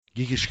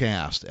Geekish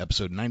Cast,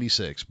 episode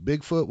 96,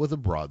 Bigfoot with a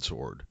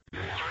Broadsword.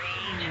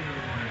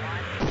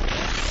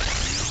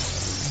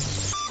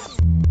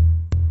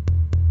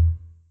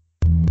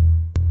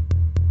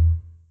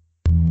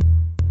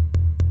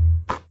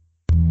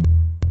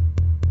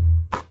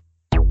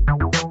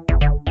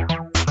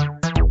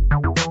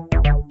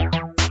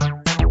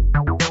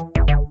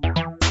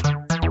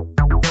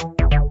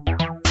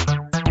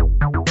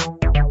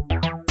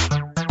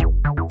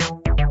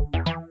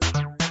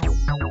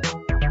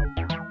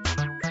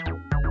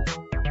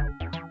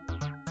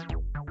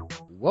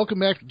 Welcome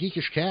back to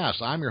Geekish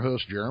Cast. I'm your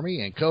host,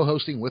 Jeremy, and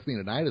co-hosting with me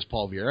tonight is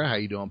Paul Vieira. How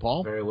you doing,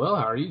 Paul? Very well.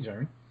 How are you,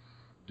 Jeremy?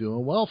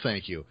 Doing well,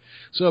 thank you.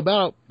 So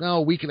about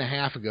a week and a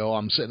half ago,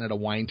 I'm sitting at a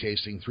wine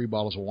tasting, 3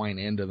 bottles of wine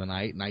into the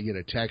night, and I get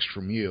a text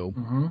from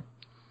you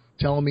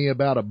telling me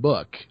about a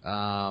book.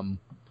 And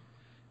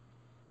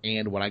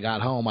when I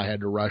got home, I had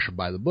to rush and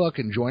buy the book,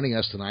 and joining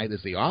us tonight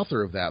is the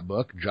author of that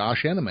book,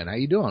 Josh Henaman. How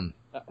you doing?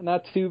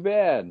 Not too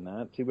bad.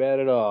 Not too bad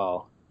at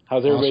all.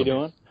 How's everybody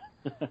doing?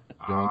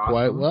 Doing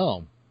quite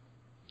well.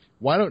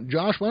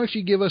 Josh, why don't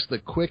you give us the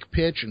quick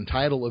pitch and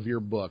title of your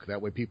book?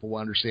 That way people will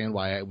understand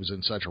why I was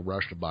in such a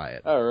rush to buy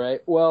it. All right.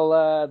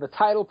 Well, the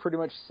title pretty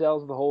much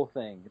sells the whole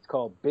thing. It's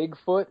called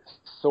Bigfoot,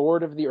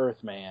 Sword of the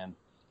Earthman.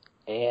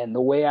 And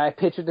the way I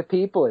pitch it to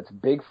people, it's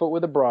Bigfoot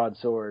with a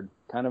broadsword.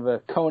 Kind of a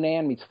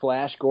Conan meets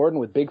Flash Gordon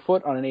with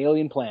Bigfoot on an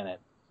alien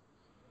planet.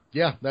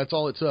 Yeah, that's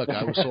all it took.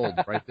 I was sold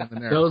right then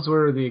and there. Those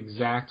were the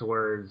exact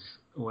words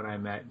when I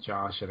met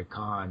Josh at a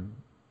con.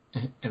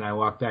 And I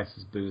walked past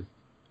his booth.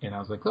 And I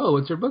was like, "Oh,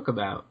 what's your book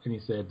about?" And he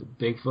said,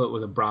 "Bigfoot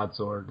with a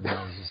broadsword." And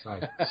I was just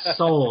like,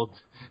 "Sold.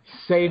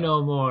 Say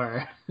no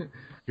more."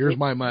 Here's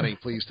my money.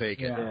 Please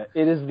take it. Yeah,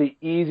 it is the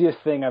easiest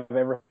thing I've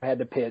ever had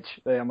to pitch.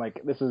 I'm like,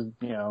 this is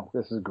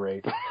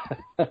great.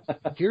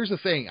 Here's the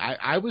thing.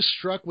 I was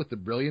struck with the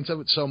brilliance of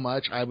it so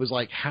much. I was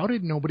like, how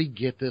did nobody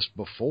get this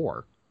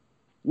before?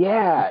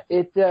 Yeah,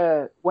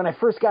 when I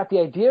first got the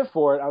idea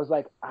for it, I was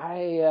like,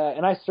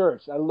 I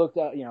searched. I looked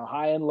at,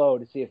 high and low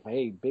to see if,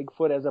 hey,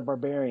 Bigfoot as a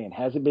barbarian,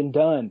 has it been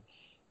done?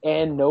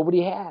 And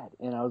nobody had.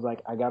 And I was like,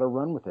 I got to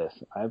run with this.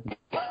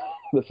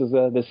 This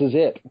is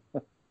it.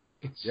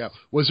 Yeah.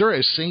 Was there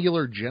a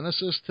singular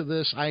genesis to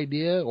this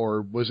idea,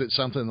 or was it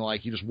something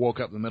like you just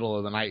woke up in the middle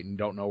of the night and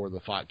don't know where the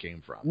thought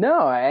came from? No,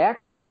 I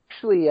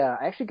actually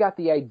got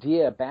the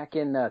idea back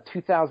in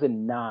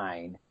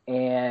 2009.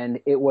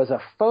 And it was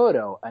a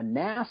photo, a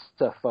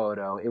NASA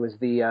photo. It was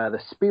the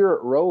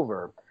Spirit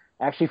rover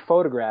actually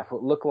photographed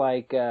what looked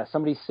like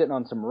somebody sitting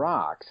on some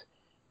rocks.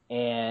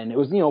 And it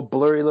was,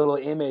 blurry little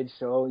image.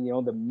 So,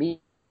 the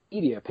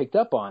media picked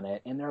up on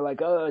it. And they're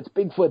like, oh, it's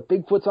Bigfoot.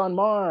 Bigfoot's on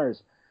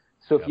Mars.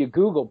 So if you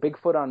Google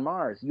Bigfoot on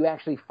Mars, you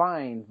actually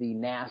find the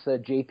NASA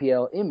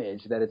JPL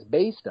image that it's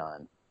based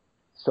on.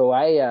 So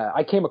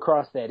I came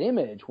across that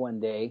image one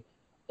day,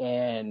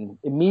 and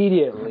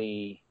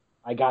immediately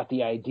I got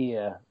the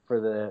idea for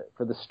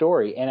the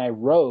story, and I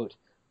wrote.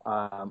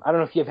 I don't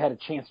know if you've had a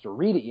chance to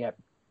read it yet,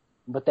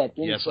 but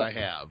yes, I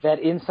have. That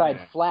inside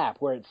flap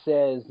where it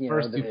says,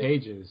 first 2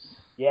 pages.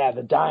 Yeah,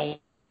 the dying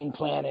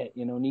planet,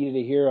 needed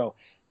a hero.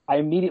 I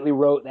immediately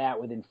wrote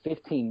that within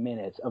 15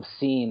 minutes of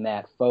seeing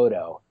that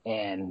photo,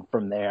 and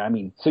from there,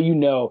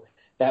 so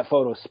that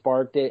photo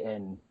sparked it,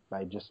 and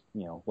I just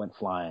went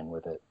flying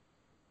with it.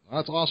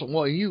 That's awesome.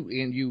 Well, you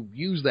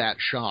use that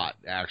shot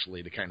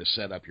actually to kind of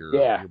set up your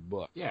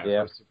book. Yeah,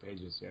 first 2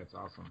 pages. Yeah, it's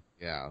awesome.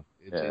 Yeah,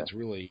 it's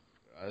really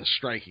a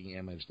striking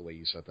image the way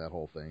you set that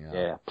whole thing up.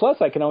 Yeah.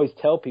 Plus, I can always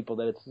tell people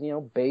that it's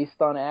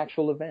based on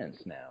actual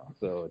events now,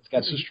 so it's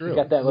got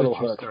that little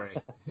hook. Story.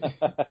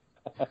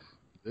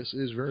 This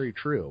is very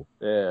true.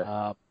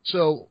 Yeah.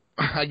 So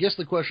I guess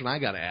the question I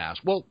got to ask.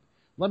 Well,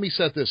 let me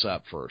set this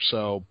up first.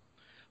 So,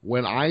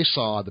 when I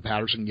saw the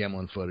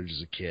Patterson-Gimlin footage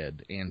as a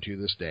kid, and to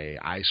this day,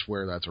 I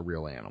swear that's a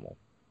real animal.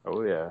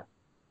 Oh, yeah.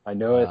 I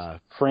know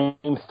it's frame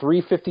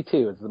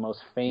 352. It's the most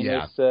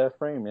famous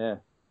frame, yeah.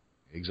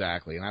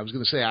 Exactly. And I was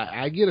going to say,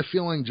 I get a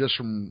feeling just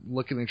from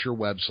looking at your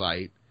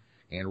website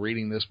and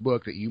reading this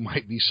book that you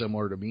might be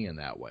similar to me in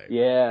that way.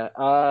 Yeah,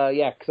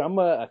 because I'm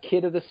a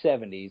kid of the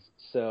 70s,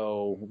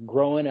 so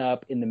growing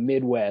up in the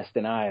Midwest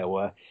in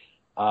Iowa,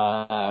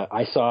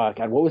 I saw,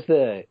 it was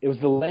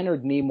the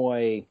Leonard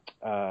Nimoy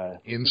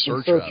In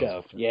Search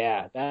of.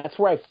 Yeah, that's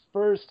where I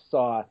first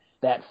saw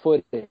that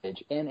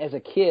footage. And as a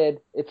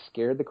kid, it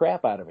scared the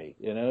crap out of me.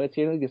 It's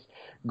this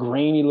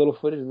grainy little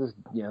footage of this,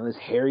 this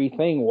hairy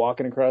thing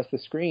walking across the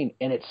screen.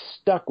 And it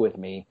stuck with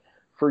me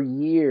for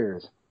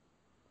years.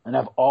 And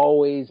I've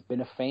always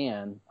been a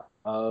fan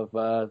of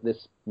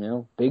this,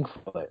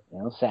 Bigfoot,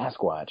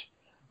 Sasquatch.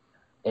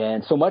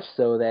 And so much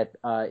so that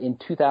in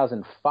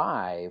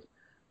 2005,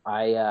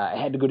 I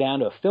had to go down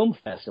to a film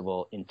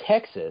festival in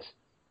Texas,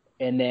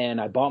 and then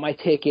I bought my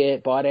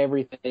ticket, bought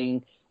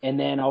everything, and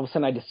then all of a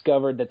sudden I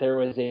discovered that there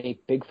was a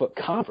Bigfoot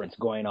conference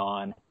going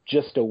on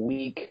just a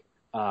week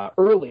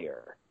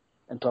earlier.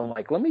 And so I'm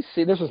like, let me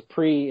see. This was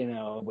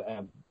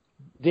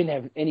didn't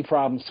have any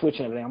problem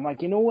switching everything. I'm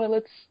like, you know what?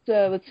 Let's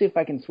see if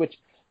I can switch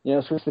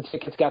the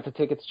tickets, got the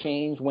tickets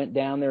changed, went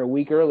down there a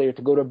week earlier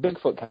to go to a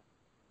Bigfoot conference.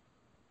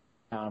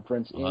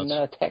 conference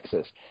in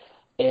Texas.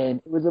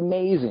 And it was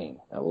amazing.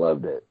 I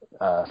loved it.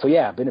 So,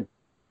 yeah, I've been a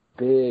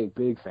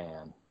big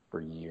fan for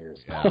years.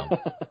 Yeah.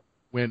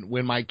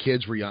 When my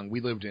kids were young,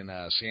 we lived in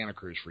Santa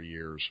Cruz for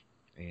years.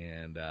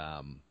 And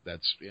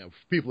that's, for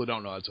people who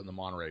don't know, it's in the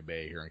Monterey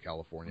Bay here in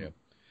California.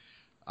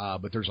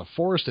 But there's a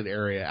forested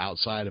area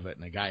outside of it,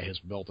 and a guy has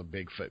built a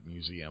Bigfoot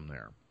museum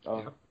there.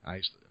 Oh. I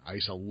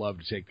used to love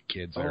to take the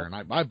kids there, and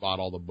I bought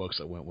all the books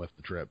that went with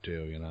the trip,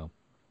 too,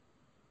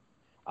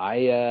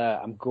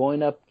 I'm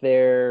going up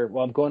there.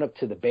 Well, I'm going up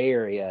to the Bay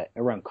Area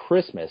around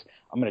Christmas.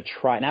 I'm going to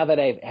try, now that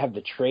I have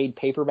the trade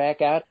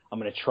paperback out, I'm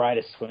going to try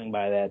to swing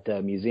by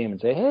that museum and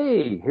say,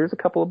 hey, here's a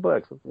couple of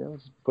books.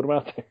 Let's put them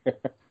out there.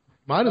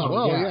 Might as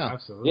well, yeah.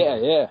 Absolutely.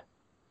 Yeah.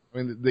 I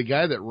mean, the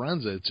guy that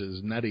runs it's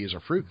as nutty as a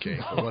fruitcake,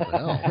 but what the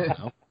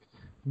hell,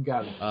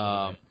 Got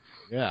it.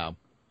 Yeah.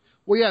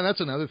 Well, yeah, and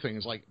that's another thing.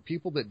 Is like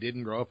people that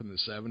didn't grow up in the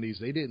 70s,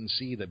 they didn't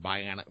see the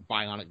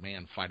bionic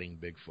man fighting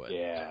Bigfoot.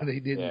 Yeah. They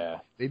didn't. Yeah.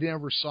 They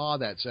never saw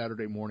that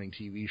Saturday morning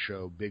TV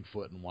show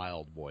Bigfoot and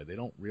Wild Boy. They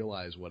don't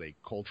realize what a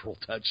cultural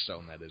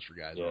touchstone that is for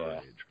guys our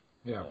age.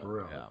 Yeah, for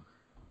real.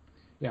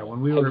 Yeah.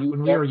 When we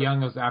were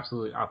young, it was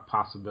absolutely a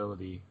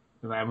possibility.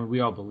 I mean, we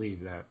all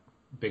believed that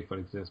Bigfoot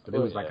exists, but it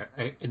was like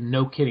a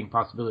no kidding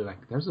possibility.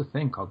 Like, there's a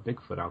thing called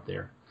Bigfoot out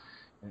there.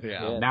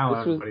 Yeah. Now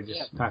everybody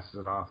just passes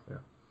it off. Yeah.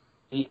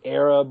 The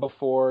era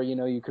before,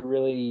 you could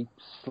really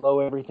slow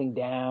everything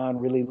down,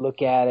 really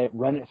look at it,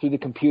 run it through the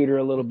computer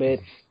a little bit,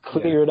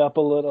 clear it up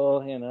a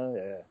little,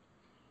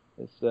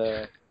 It's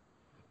the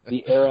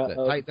era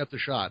of... Tighten up the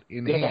shot.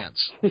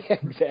 Enhance. Yeah,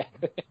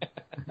 exactly.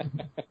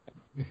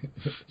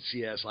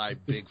 CSI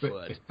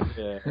Bigfoot.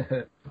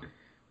 Yeah.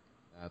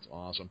 That's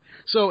awesome.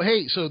 So,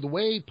 hey, the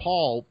way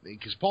Paul,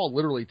 because Paul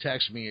literally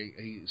texted me,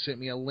 he sent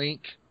me a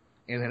link,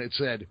 and then it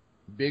said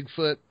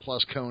Bigfoot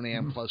plus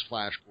Conan plus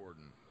Flash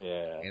Gordon.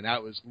 Yeah. And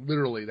that was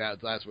literally,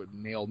 that's what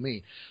nailed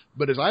me.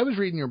 But as I was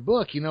reading your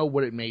book,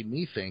 what it made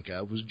me think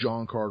of was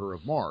John Carter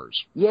of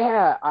Mars.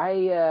 Yeah,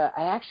 I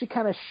actually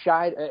kind of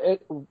shied.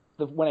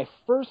 When I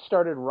first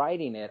started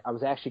writing it, I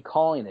was actually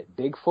calling it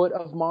Bigfoot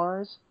of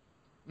Mars.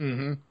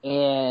 Mm-hmm.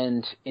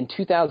 And in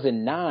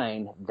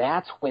 2009,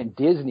 that's when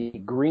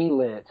Disney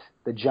greenlit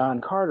the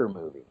John Carter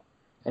movie.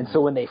 And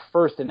so when they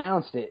first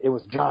announced it, it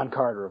was John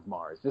Carter of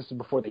Mars. This is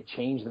before they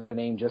changed the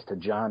name just to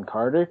John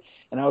Carter.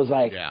 And I was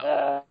like,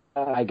 I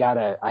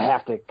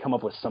have to come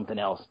up with something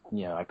else.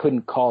 I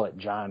couldn't call it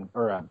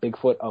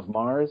Bigfoot of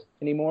Mars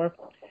anymore.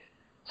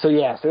 So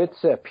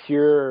it's a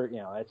pure,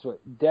 it's what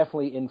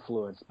definitely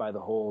influenced by the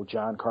whole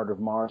John Carter of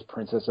Mars,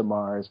 Princess of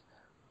Mars,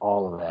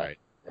 all of that. Right.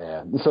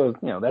 Yeah. So,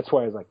 that's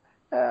why I was like,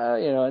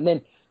 and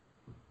then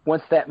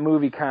once that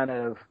movie kind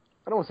of,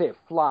 I don't want to say it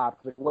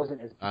flopped, but it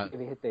wasn't as big of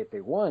a hit that they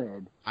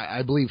wanted.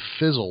 I believe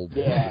fizzled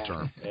the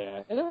term.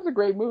 Yeah. And it was a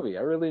great movie.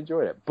 I really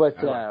enjoyed it. But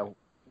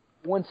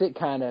once it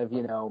kind of,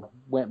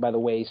 went by the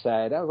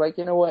wayside, I was like,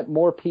 you know what,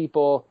 more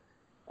people,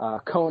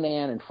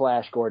 Conan and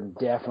Flash Gordon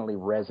definitely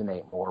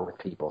resonate more with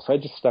people. So I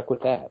just stuck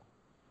with that.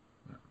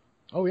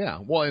 Oh, yeah.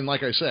 Well, and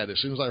like I said, as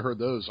soon as I heard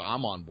those,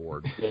 I'm on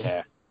board.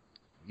 Yeah.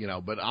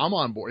 But I'm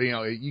on board.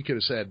 You could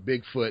have said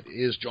Bigfoot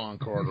is John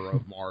Carter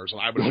of Mars, and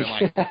I would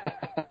have been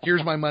like,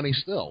 here's my money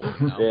still.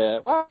 Yeah.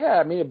 Well, yeah,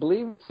 I mean, I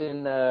believe it's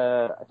in,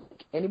 I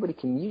think anybody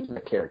can use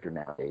that character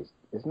nowadays,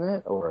 isn't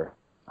it? Or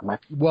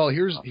Well,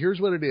 here's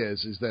what it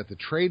is that the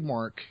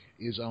trademark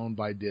is owned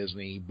by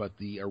Disney, but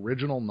the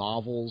original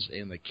novels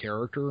and the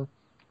character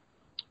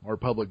are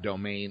public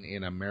domain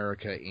in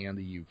America and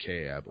the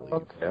UK, I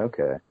believe.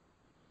 Okay.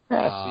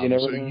 Yeah,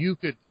 so you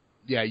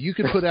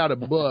could put out a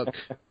book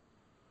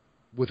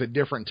with a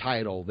different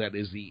title that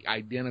is the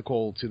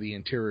identical to the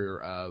interior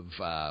of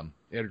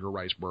Edgar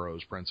Rice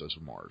Burroughs' Princess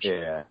of Mars.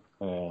 Yeah.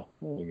 There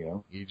you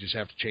go. You just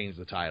have to change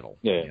the title.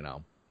 Yeah.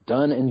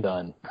 Done and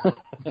done.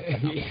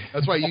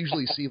 That's why I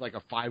usually see like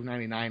a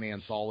 $5.99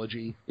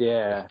 anthology.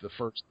 Yeah. The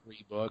first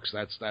 3 books.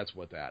 That's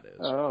what that is.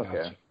 Oh,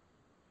 okay.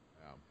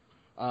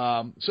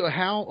 Yeah. So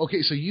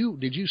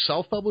did you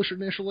self-publish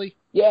initially?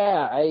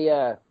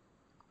 Yeah,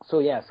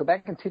 So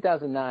back in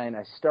 2009,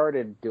 I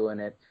started doing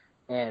it,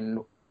 and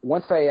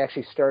once I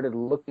actually started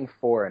looking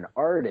for an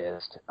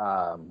artist,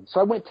 so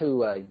I went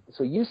to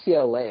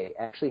UCLA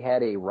actually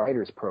had a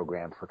writer's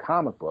program for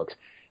comic books,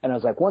 and I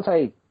was like, once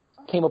I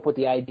came up with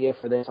the idea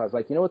for this, I was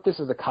like, you know what, this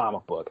is a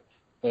comic book,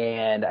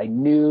 and I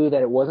knew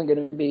that it wasn't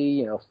going to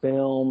be,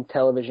 film,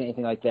 television,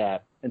 anything like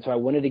that, and so I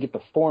wanted to get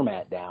the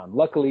format down.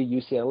 Luckily,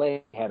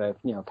 UCLA had a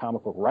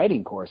comic book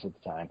writing course at the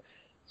time,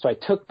 so I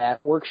took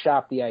that,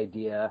 workshopped the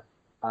idea.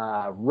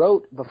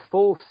 Wrote the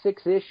full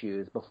 6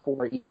 issues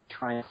before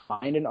trying to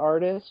find an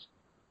artist.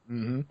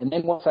 Mm-hmm. And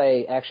then once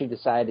I actually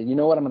decided, you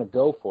know what, I'm going to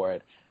go for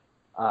it.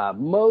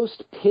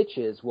 Most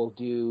pitches will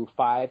do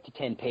 5 to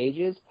 10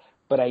 pages,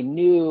 but I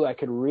knew I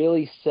could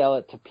really sell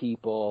it to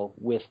people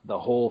with the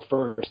whole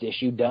first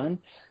issue done.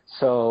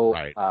 So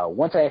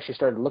once I actually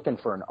started looking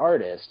for an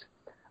artist,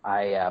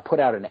 I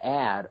put out an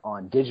ad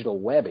on digital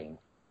webbing,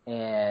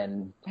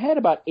 and had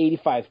about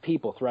 85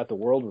 people throughout the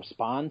world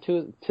respond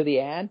to the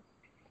ad.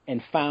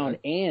 and found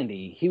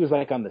Andy. He was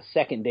like on the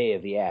second day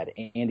of the ad.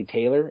 Andy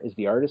Taylor is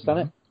the artist on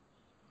it.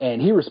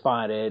 And he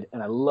responded,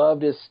 and I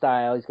loved his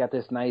style. He's got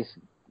this nice,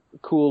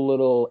 cool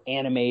little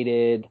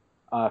animated,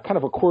 kind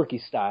of a quirky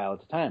style at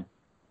the time.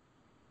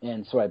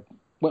 And so I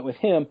went with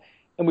him,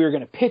 and we were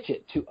going to pitch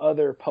it to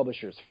other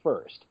publishers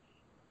first.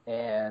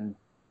 And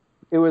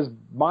it was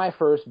my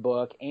first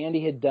book.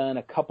 Andy had done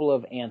a couple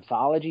of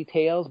anthology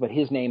tales, but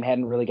his name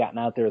hadn't really gotten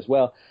out there as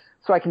well.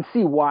 So I can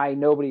see why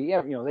nobody,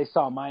 they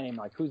saw my name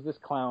like, who's this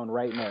clown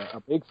writing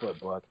a Bigfoot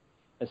book?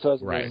 And so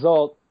as a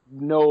result,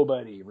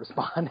 nobody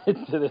responded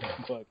to this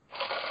book.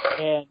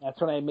 And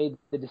that's when I made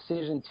the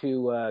decision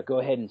to go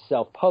ahead and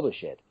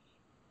self-publish it.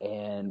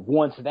 And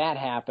once that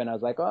happened, I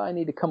was like, I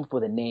need to come up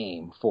with a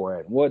name for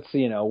it. What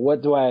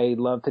do I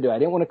love to do? I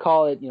didn't want to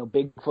call it,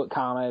 Bigfoot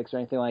Comics or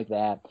anything like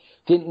that.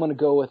 Didn't want to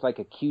go with like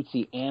a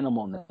cutesy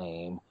animal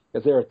name,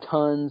 because there are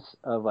tons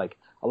of like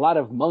a lot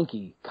of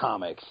monkey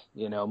comics,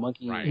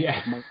 monkey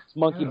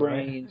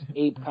brains,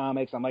 ape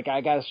comics. I'm like,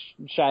 I got to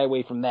shy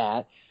away from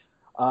that.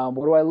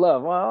 What do I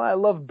love? Well, I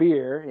love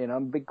beer. I'm a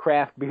big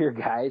craft beer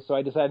guy, so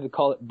I decided to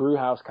call it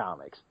Brewhouse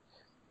Comics.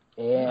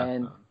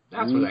 And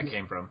that's where that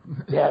came from.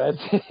 Yeah,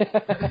 that's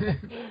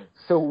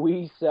so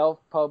we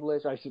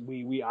self-published. I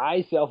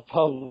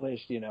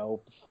self-published.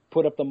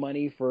 Put up the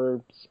money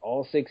for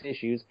all 6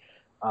 issues.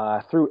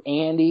 Through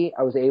Andy,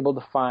 I was able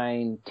to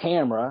find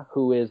Tamra,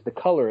 who is the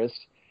colorist,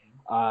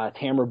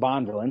 Tamra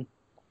Bonvillain.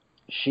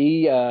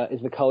 She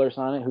is the colorist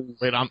on it.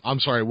 Wait, I'm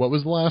sorry. What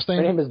was the last name?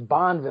 Her name is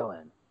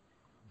Bonvillain.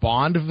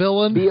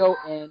 Bondvillain?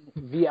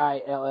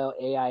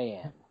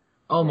 Bonvillain.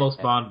 Almost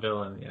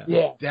Bondvillain,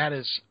 yeah. That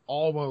is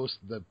almost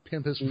the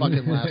pimpest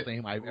fucking last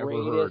name I've ever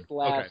heard. Greatest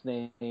last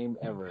name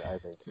ever, I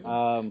think.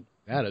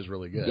 That is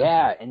really good.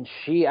 Yeah, and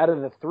she, out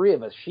of the 3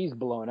 of us, she's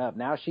blown up.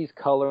 Now she's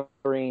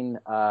coloring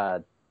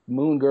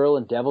Moon Girl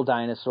and Devil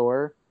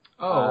Dinosaur.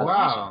 Oh,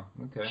 wow.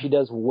 Okay. She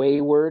does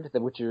Wayward,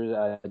 which is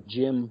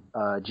Jim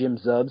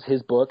Zub's,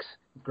 his books.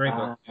 Great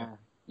book.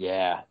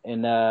 Yeah,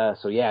 and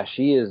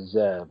she is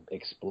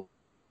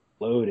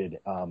exploded.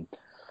 So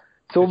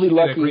we'll be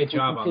lucky. Did a great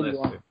job on this,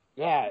 too.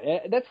 Yeah,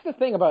 that's the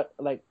thing about,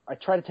 like, I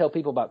try to tell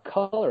people about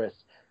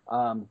colorists.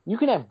 You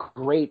can have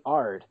great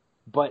art,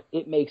 but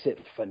it makes it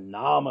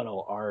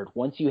phenomenal art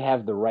once you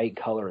have the right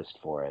colorist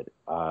for it.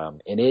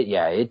 And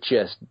it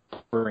just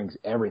brings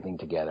everything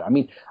together. I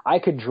mean, I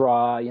could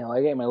draw,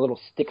 I get my little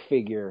stick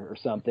figure or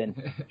something.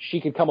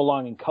 She could come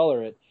along and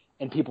color it,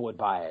 and people would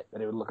buy it,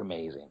 and it would look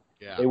amazing.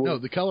 Yeah,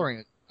 the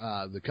coloring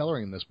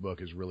in this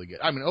book is really good.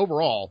 I mean,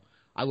 overall,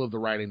 I love the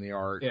writing, the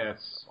art,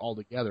 all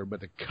together, but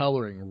the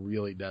coloring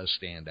really does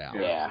stand out.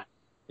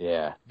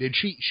 Yeah. Did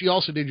she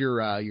also did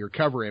your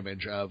cover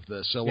image of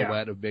the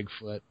silhouette of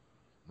Bigfoot,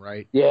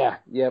 right? Yeah.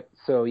 Yep.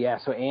 So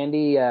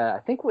Andy, I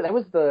think that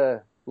was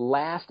the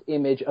last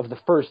image of the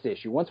first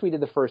issue. Once we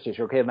did the first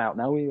issue, okay,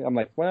 now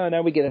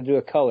we get to do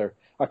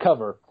a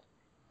cover,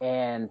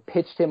 and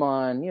pitched him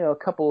on a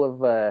couple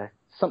of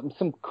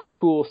some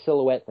cool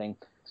silhouette thing.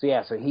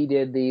 So he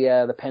did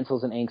the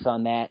pencils and inks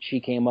on that.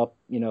 She came up,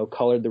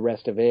 colored the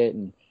rest of it,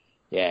 and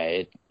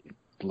it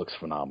looks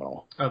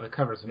phenomenal. Oh, the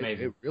cover's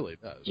amazing. It really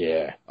does.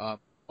 Yeah. I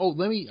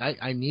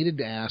needed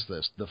to ask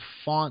this. The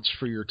fonts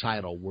for your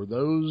title, were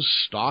those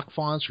stock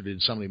fonts, or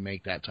did somebody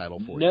make that title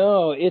for you?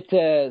 No, it's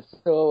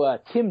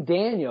Tim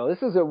Daniel.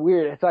 This is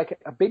it's like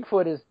a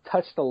Bigfoot has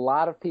touched a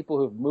lot of people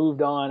who've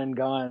moved on and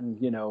gone,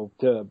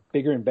 to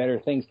bigger and better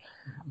things.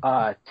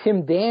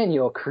 Tim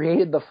Daniel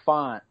created the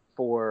font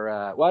for,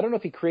 I don't know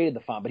if he created the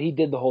font, but he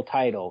did the whole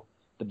title,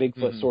 the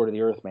Bigfoot Sword of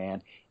the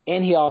Earthman,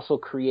 and he also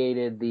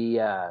created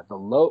the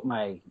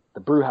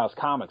Brewhouse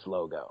Comics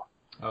logo.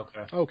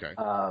 Okay.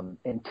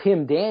 And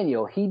Tim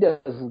Daniel, he does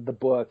the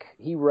book.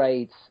 He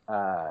writes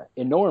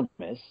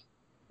Enormous,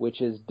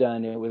 which is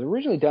done. It was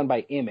originally done by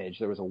Image.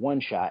 There was a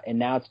one shot, and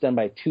now it's done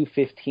by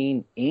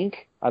 215 Inc.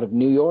 out of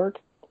New York.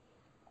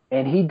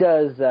 And he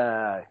does.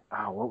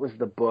 What was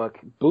the book?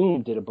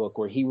 Boom did a book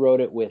where he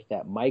wrote it with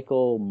that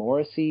Michael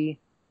Morrissey.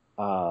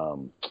 I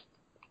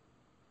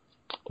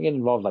think it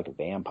involved like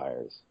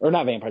vampires, or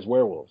not vampires,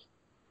 werewolves.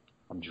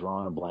 I'm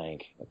drawing a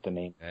blank at the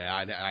name. Yeah,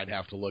 I'd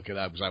have to look it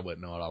up because I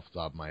wouldn't know it off the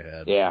top of my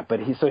head. Yeah, but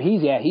he's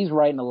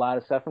writing a lot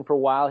of stuff, and for a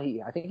while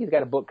I think he's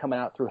got a book coming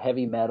out through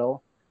Heavy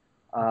Metal.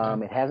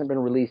 It hasn't been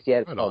released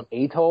yet. It's called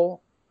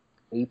Atoll,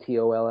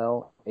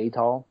 Atoll,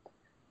 Atoll.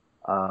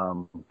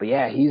 But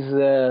yeah, he's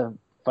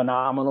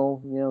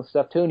phenomenal,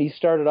 stuff too. And he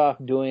started off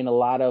doing a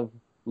lot of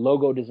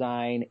logo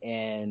design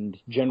and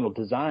general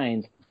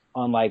designs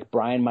on like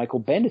Brian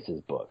Michael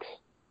Bendis's books.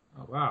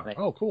 Oh, wow.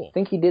 Oh, cool. I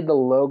think he did the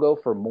logo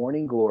for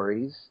Morning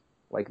Glories,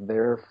 like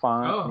their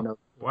font. Oh,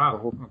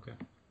 wow. Okay.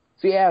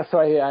 So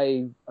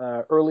I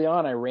early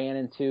on I ran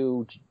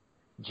into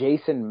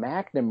Jason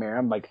McNamara.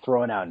 I'm like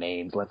throwing out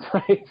names. Let's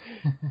right.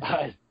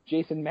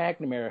 Jason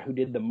McNamara, who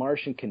did the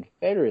Martian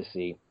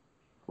Confederacy,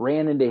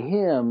 ran into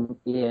him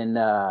in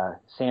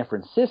San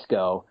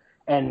Francisco,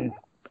 and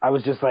I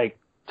was just like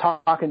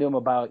talking to him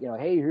about,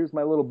 hey, here's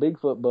my little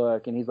Bigfoot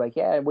book, and he's like,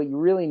 yeah, what you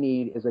really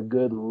need is a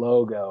good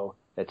logo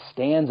that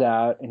stands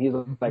out. And he's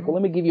like, well,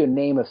 let me give you a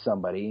name of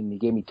somebody. And he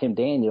gave me Tim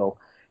Daniel,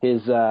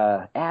 his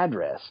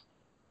address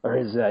or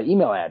his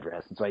email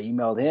address. And so I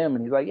emailed him,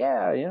 and he's like,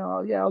 yeah,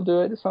 I'll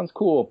do it. This sounds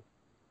cool.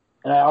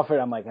 And I offered,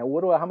 I'm like,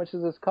 how much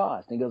does this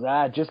cost? And he goes,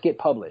 just get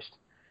published.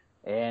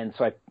 And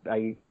so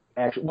I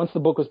actually, once the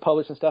book was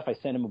published and stuff, I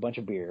sent him a bunch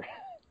of beer.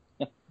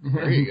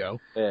 There you go.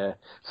 Yeah.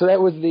 So that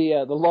was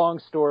the long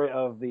story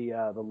of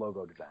the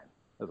logo design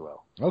as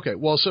well. Okay.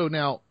 Well, so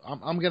now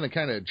I'm going to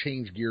kind of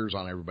change gears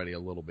on everybody a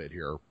little bit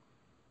here.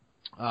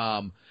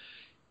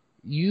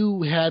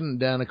 You hadn't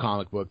done a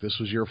comic book. This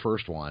was your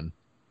first one.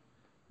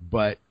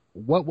 But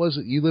what was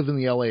it? You live in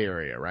the L.A.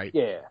 area, right?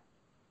 Yeah.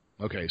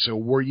 Okay. So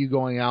were you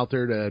going out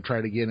there to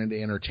try to get into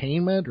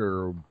entertainment,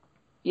 or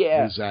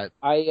yeah? Is that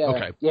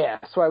okay? Yeah.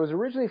 So I was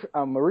originally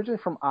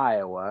from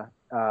Iowa.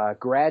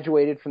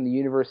 Graduated from the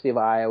University of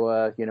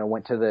Iowa.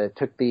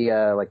 Took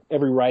the like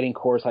every writing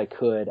course I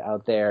could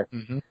out there.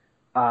 Mm-hmm.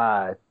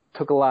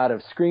 Took a lot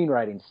of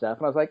screenwriting stuff,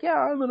 and I was like, yeah,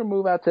 I'm going to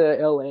move out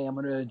to L.A. I'm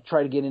going to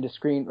try to get into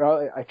screen.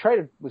 Well,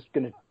 was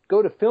going to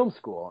go to film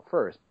school at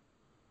first.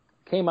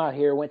 Came out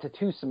here, went to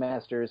 2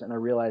 semesters, and I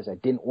realized I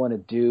didn't want to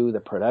do the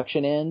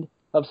production end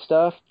of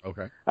stuff.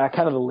 Okay.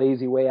 Kind of the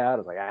lazy way out. I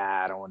was like,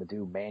 I don't want to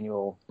do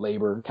manual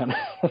labor kind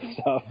of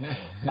stuff.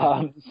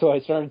 So I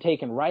started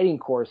taking writing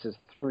courses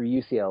through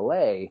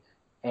UCLA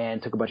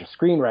and took a bunch of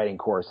screenwriting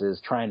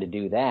courses trying to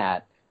do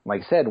that.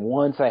 Like I said,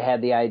 once I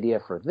had the idea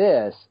for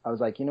this, I was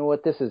like, you know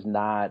what, this is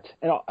not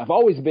 – and I've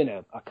always been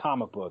a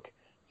comic book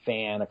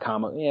fan,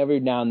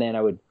 every now and then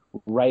I would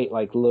write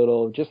like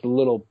little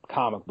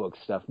comic book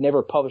stuff.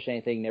 Never published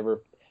anything,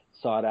 never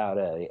sought out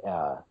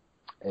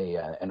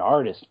an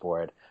artist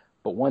for it.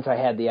 But once I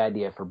had the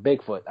idea for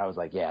Bigfoot, I was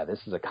like, yeah, this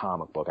is a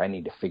comic book. I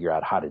need to figure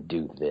out how to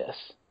do this.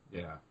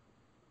 Yeah.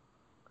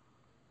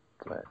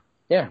 But,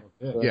 yeah.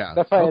 So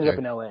that's how I ended up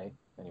in L.A.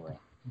 anyway.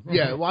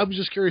 Yeah, well, I was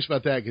just curious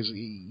about that because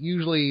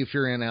usually if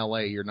you're in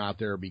L.A., you're not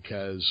there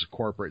because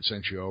corporate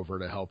sent you over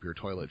to help your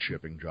toilet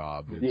shipping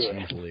job.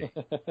 It's usually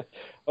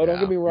don't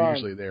get me wrong.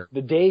 Usually there.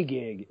 The day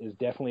gig is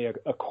definitely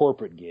a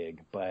corporate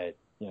gig, but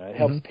it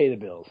helps pay the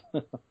bills.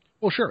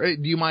 Well, sure.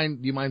 Do you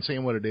mind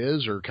saying what it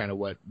is or kind of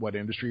what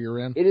industry you're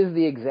in? It is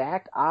the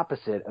exact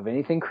opposite of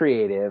anything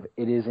creative.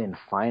 It is in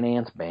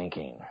finance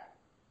banking.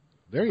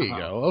 There you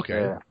go. Okay.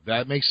 Yeah.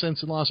 That makes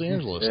sense in Los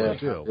Angeles,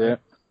 too. Yeah.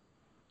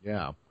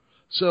 Yeah.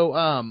 So,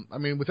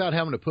 without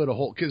having to put a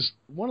whole – because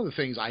one of the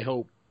things I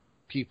hope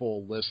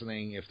people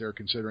listening, if they're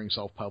considering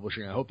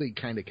self-publishing, I hope they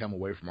kind of come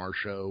away from our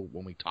show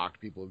when we talk to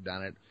people who've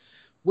done it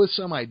with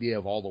some idea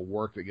of all the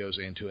work that goes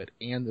into it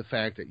and the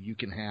fact that you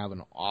can have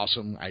an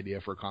awesome idea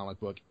for a comic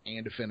book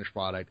and a finished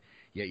product,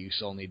 yet you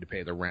still need to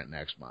pay the rent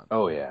next month.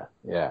 Oh, yeah.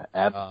 Yeah,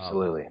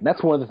 absolutely. And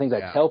that's one of the things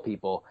I tell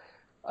people.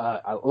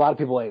 A lot of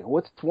people are like,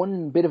 what's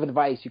one bit of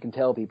advice you can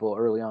tell people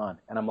early on?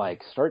 And I'm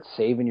like, start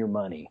saving your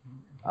money.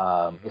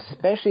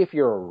 Especially if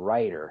you're a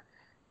writer.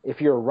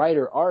 If you're a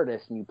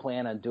writer-artist and you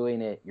plan on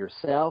doing it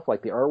yourself,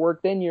 like the artwork,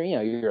 then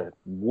you're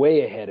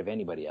way ahead of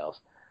anybody else.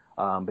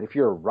 But if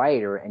you're a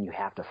writer and you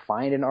have to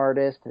find an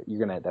artist,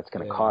 that's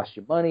going to cost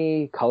you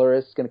money.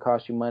 Colorist is going to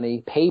cost you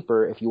money.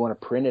 Paper, if you want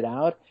to print it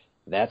out,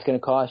 that's going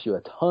to cost you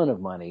a ton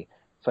of money.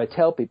 So I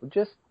tell people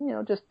just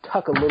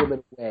tuck a little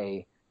bit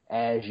away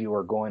as you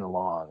are going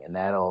along, and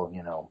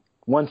that'll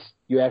once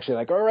you actually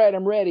like, all right,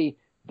 I'm ready.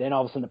 Then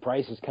all of a sudden the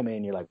prices come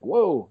in, you're like,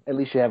 whoa, at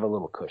least you have a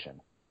little cushion.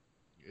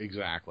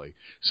 Exactly.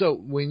 So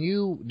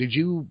did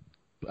you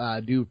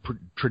do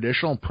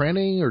traditional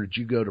printing or did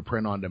you go to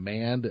print on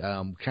demand?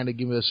 Kind of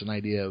give us an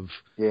idea of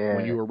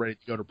when you were ready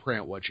to go to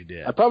print, what you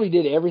did. I probably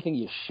did everything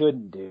you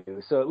shouldn't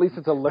do. So at least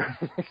it's a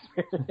learning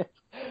experience.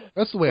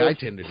 That's the way I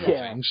tend to do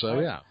things.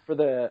 So yeah. For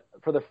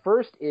the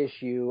first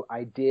issue,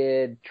 I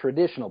did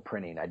traditional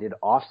printing. I did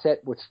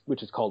offset,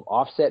 which is called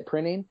offset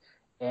printing.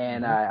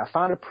 And I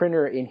found a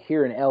printer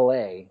here in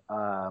L.A.,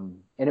 and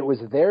it was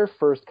their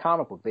first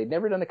comic book. They'd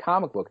never done a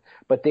comic book,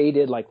 but they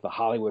did like the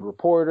Hollywood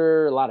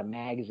Reporter, a lot of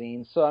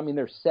magazines. So,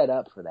 they're set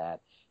up for that.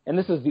 And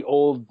this is the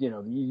old,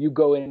 you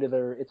go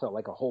into it's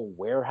like a whole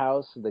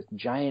warehouse, the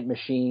giant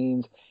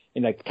machines,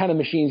 and like the kind of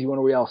machines you want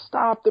to yell,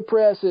 stop the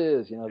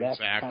presses, that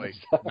exactly. kind of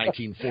stuff.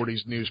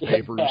 1940s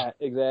newspapers. Yeah,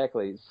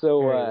 exactly.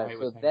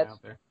 So that's...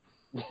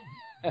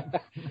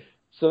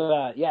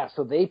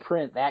 So they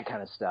print that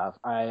kind of stuff.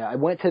 I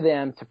went to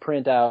them to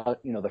print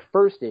out, the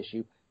first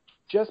issue,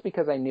 just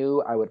because I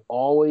knew I would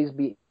always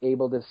be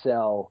able to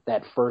sell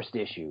that first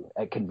issue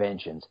at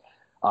conventions.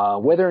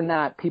 Whether or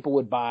not people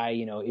would buy,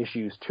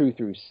 issues 2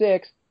 through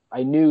 6,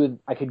 I knew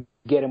I could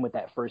get them with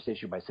that first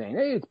issue by saying,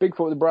 hey, it's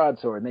Bigfoot with a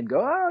broadsword. And they'd go,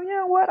 oh, you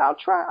know what, I'll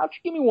try.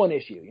 Give me one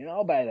issue.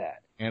 I'll buy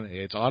that. And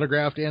it's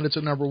autographed and it's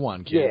a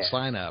 #1, kids.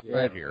 Sign up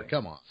right here.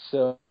 Come on.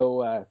 So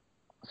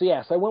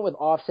I went with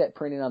offset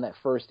printing on that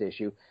first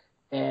issue,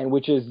 and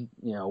which is,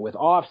 with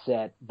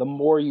offset, the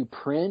more you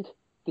print,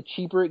 the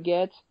cheaper it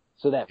gets.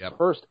 So that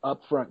first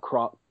upfront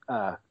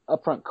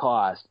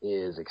cost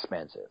is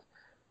expensive.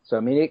 So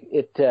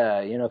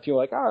if you're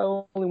like,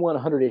 oh, I only want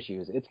 100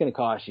 issues, it's going to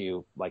cost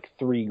you like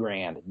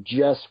 $3,000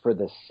 just for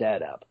the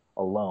setup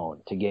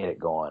alone to get it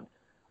going.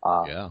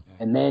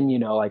 And then,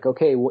 like,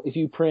 okay, well, if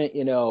you print,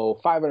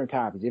 500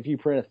 copies, if you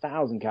print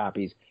 1,000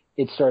 copies,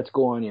 it starts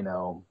going,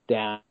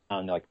 down.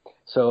 Like,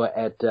 so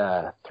at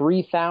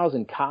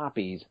 3,000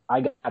 copies,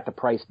 I got the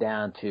price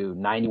down to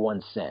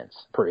 91 cents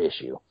per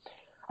issue.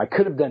 I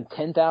could have done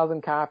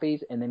 10,000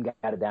 copies and then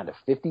got it down to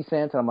 50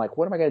 cents. And I'm like,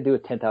 what am I going to do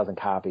with 10,000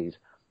 copies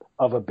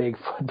of a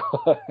Bigfoot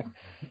book?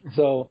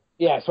 So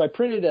I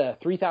printed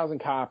 3,000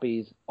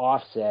 copies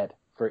offset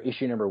for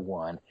issue number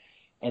 1.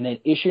 And then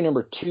issue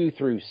number 2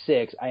 through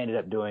 6, I ended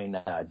up doing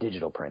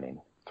digital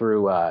printing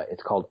through,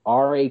 it's called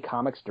RA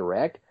Comics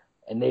Direct,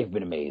 and they've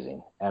been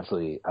amazing.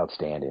 Absolutely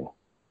outstanding.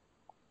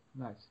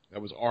 Nice.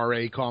 That was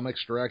RA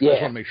Comics Direct? Yeah. I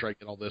just want to make sure I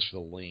get all this for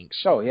the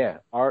links. Oh, yeah.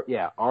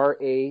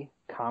 RA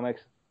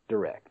Comics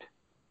Direct.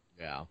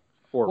 Yeah.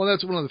 Well,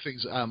 that's one of the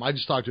things. I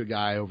just talked to a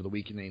guy over the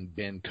weekend named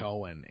Ben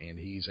Cohen, and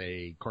he's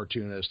a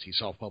cartoonist. He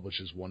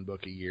self-publishes 1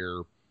 book a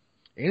year,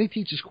 and he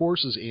teaches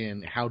courses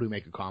in how to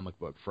make a comic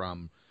book,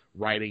 from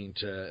writing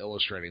to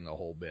illustrating the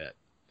whole bit.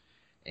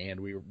 And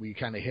we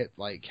kind of hit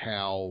like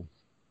how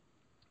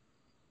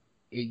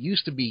it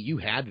used to be you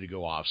had to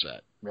go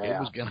offset. Yeah. It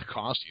was going to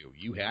cost you.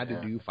 You had to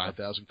do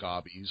 5,000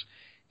 copies,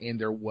 and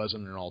there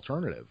wasn't an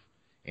alternative.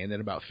 And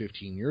then about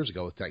 15 years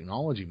ago, with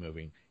technology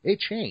moving, it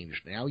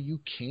changed. Now you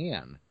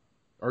can,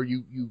 or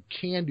you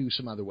can do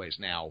some other ways.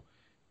 Now,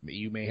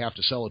 you may have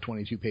to sell a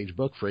 22-page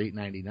book for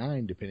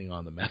 $8.99, depending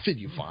on the method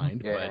you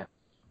find, but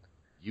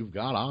you've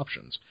got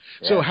options.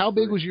 Yeah, so how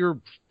big was your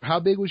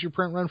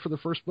print run for the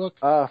first book?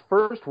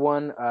 First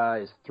one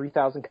is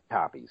 3,000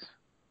 copies.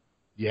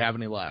 Do you have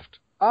any left?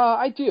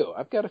 I do.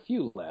 I've got a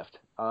few left.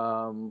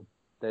 I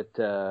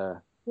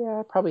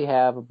probably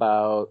have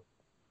about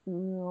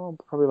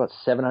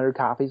 700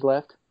 copies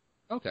left.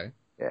 Okay.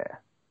 Yeah.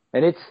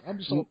 And it's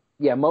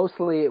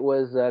mostly it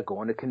was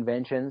going to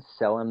conventions,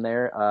 selling them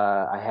there.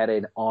 I had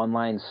an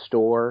online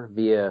store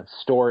via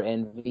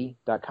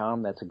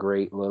storeenvy.com. That's a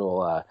great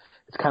little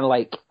it's kind of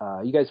like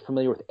you guys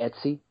familiar with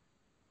Etsy?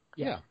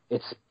 Yeah.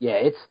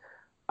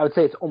 I would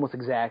say it's almost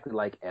exactly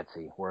like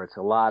Etsy, where it's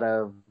a lot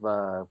of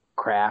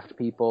craft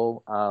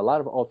people, a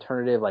lot of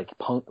alternative like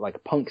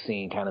punk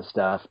scene kind of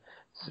stuff.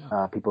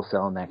 People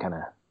selling that kind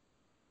of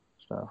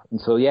stuff.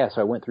 And so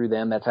I went through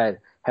them. That's how I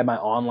had my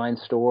online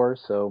store.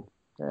 So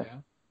yeah.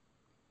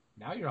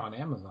 Now you're on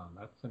Amazon.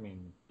 That's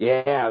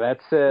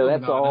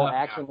that's all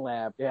Action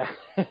Lab. Yeah.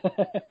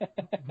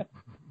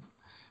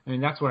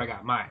 That's where I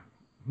got my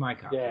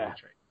copy. Yeah.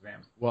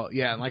 Well,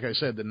 yeah, and like I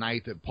said, the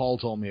night that Paul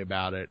told me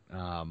about it,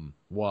 I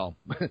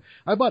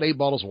bought 8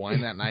 bottles of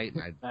wine that night,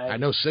 and I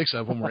know 6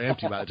 of them were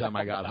empty by the time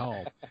I got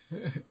home.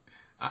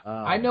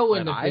 I know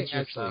when to pitch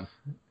your stuff.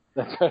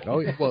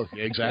 Oh, well,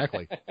 yeah,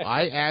 exactly.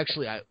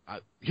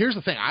 Here's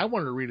the thing. I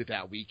wanted to read it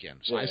that weekend.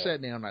 So I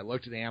sat down and I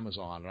looked at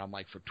Amazon, and I'm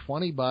like, for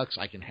 $20,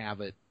 I can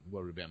have it,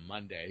 what would have been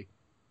Monday.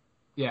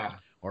 Yeah.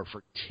 Or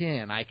for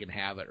 10, I can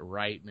have it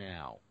right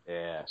now.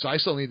 Yeah. So I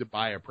still need to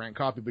buy a print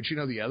copy. But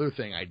the other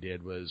thing I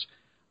did was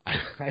I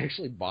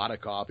actually bought a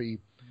copy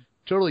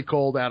totally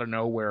cold out of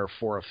nowhere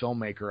for a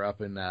filmmaker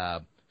up in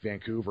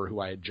Vancouver who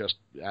I had just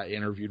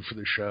interviewed for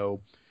the show,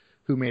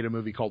 who made a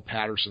movie called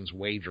Patterson's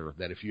Wager,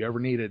 that if you ever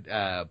needed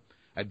a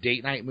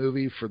date night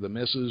movie for the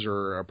missus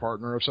or a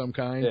partner of some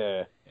kind,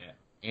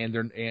 and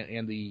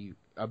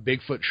a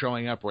Bigfoot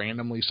showing up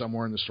randomly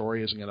somewhere in the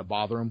story isn't going to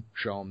bother them,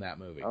 show them that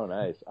movie. Oh,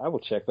 nice. I will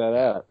check that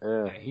out.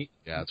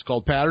 Yeah, it's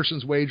called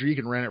Patterson's Wager. You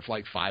can rent it for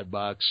like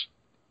 $5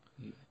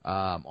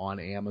 on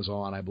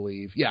Amazon, I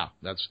believe. Yeah,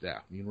 you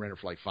can rent it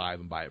for like $5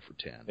 and buy it for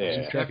 $10.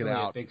 Yeah. So check it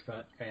out. A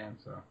Bigfoot fan,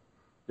 so.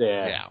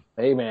 Yeah.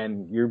 Hey,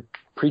 man, you're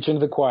preaching to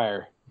the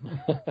choir.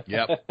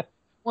 Yep.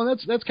 Well,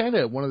 that's kind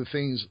of one of the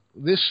things.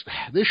 This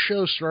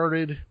show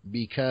started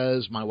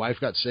because my wife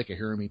got sick of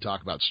hearing me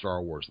talk about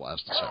Star Wars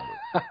last December.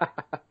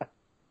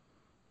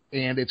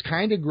 And it's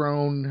kind of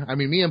grown. I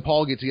mean, me and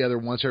Paul get together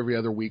once every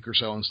other week or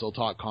so and still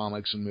talk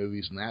comics and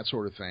movies and that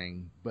sort of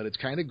thing. But it's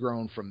kind of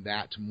grown from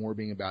that to more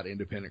being about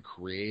independent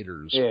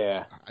creators.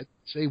 Yeah. I'd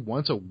say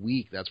once a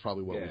week, that's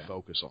probably what we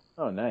focus on.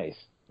 Oh, nice.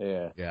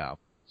 Yeah. Yeah.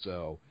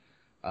 So,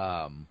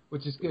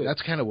 which is good.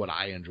 That's kind of what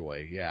I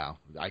enjoy. Yeah.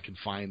 I can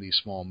find these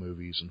small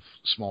movies and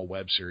small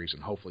web series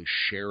and hopefully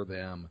share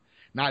them,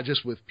 not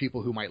just with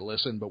people who might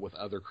listen, but with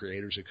other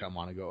creators who come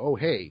on and go, oh,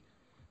 hey,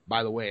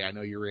 by the way, I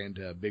know you're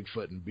into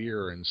Bigfoot and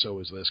beer, and so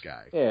is this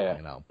guy. Yeah,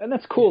 and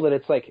that's cool that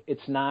it's like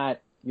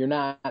you're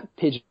not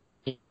pigeon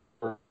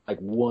for like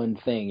one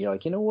thing. You're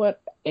like, you know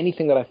what?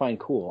 Anything that I find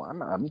cool,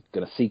 I'm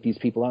gonna seek these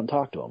people out and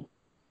talk to them.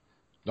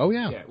 Oh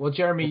yeah. Yeah. Well,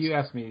 Jeremy, you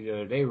asked me the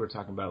other day. We were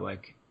talking about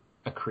like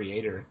a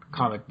creator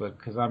comic book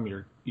because I'm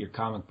your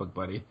comic book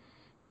buddy.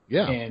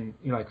 Yeah. And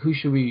you're like, who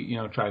should we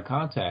try to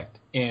contact?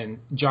 And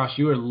Josh,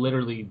 you were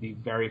literally the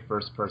very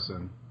first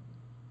person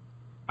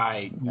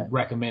I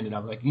recommended.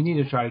 I'm like, you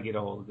need to try to get a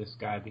hold of this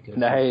guy because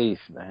nice.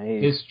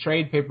 His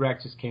trade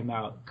paperback just came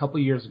out a couple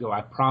years ago.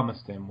 I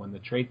promised him when the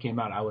trade came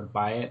out I would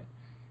buy it,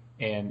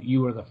 and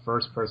you were the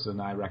first person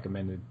I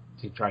recommended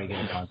to try to get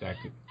in contact.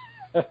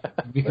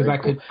 Because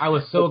I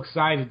was so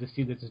excited to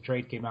see that the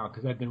trade came out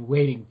because I've been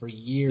waiting for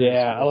years.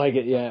 Yeah, I like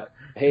it. Yeah.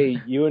 Hey,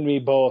 you and me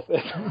both.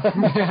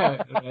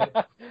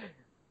 Right.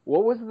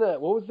 What was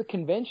the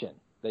convention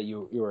that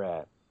you were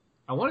at?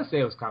 I want to say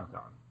it was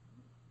Comic-Con.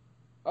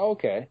 Oh,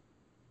 okay.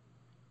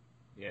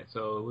 Yeah,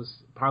 so it was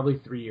probably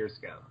 3 years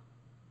ago.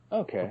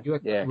 Okay.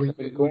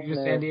 Were you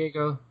to San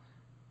Diego?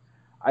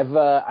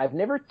 I've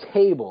never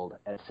tabled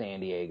at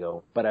San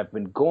Diego, but I've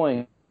been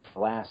going for the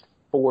last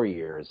 4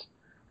 years.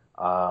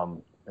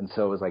 And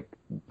so it was like,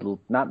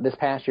 not this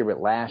past year, but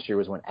last year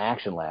was when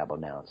Action Lab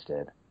announced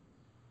it.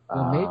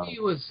 Well, maybe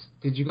it was,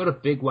 did you go to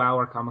Big Wow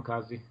or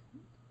Kamikaze?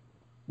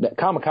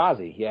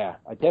 Kamikaze, yeah.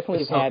 I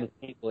definitely had a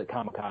table at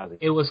Kamikaze.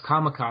 It was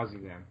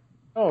Kamikaze then.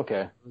 Oh,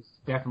 okay. It was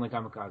definitely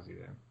Kamikaze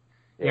then.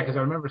 Yeah, because I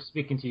remember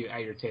speaking to you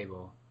at your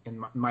table,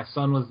 and my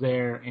son was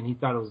there, and he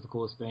thought it was the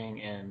coolest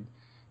thing, and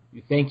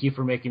thank you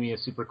for making me a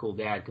super cool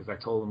dad, because I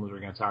told him we were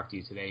going to talk to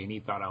you today, and he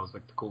thought I was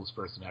like the coolest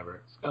person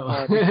ever.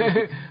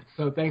 So,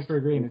 so thanks for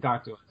agreeing to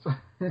talk to us.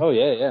 Oh,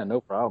 yeah,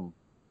 no problem.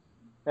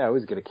 Yeah, I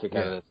always get a kick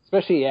out of it.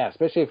 Especially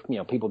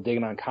if, people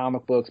digging on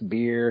comic books,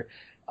 beer,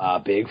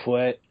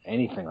 Bigfoot,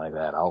 anything like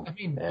that.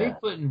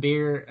 Bigfoot and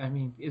beer,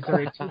 is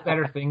there two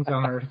better things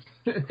on Earth?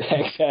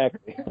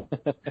 Exactly.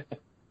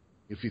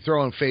 If you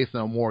throw in Faith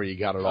No More, you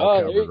got it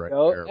all covered right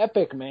there.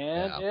 Epic,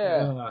 man.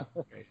 Yeah.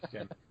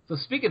 So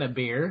speaking of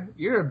beer,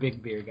 you're a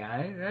big beer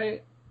guy,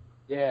 right?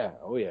 Yeah.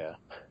 Oh, yeah.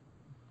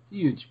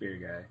 Huge beer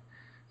guy.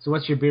 So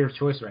what's your beer of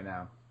choice right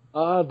now?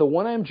 The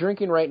one I'm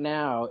drinking right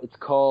now, it's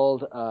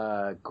called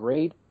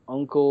Great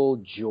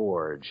Uncle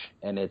George,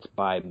 and it's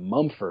by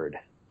Mumford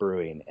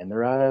Brewing, and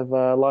they're out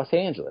of Los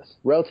Angeles.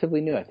 Relatively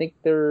new. I think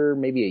they're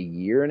maybe a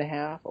year and a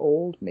half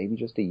old, maybe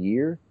just a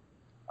year.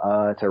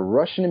 It's a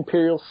Russian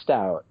Imperial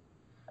Stout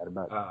at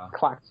about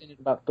clocks in at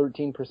about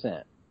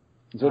 13%.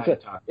 So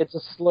it's a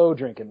slow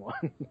drinking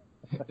one.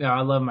 Yeah, I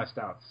love my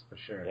stouts for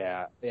sure.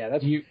 Yeah.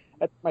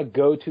 That's my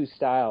go-to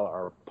style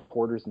are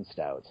porters and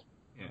stouts.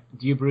 Yeah.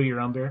 Do you brew your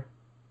own beer?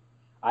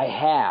 I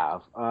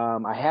have.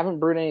 I haven't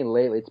brewed any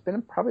lately. It's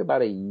been probably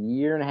about a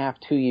year and a half,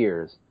 2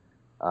 years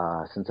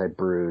since I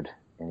brewed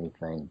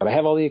anything. But I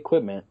have all the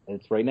equipment.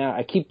 It's right now.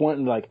 I keep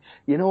wanting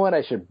you know what?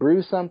 I should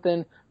brew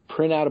something,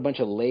 print out a bunch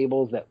of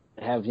labels that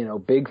have,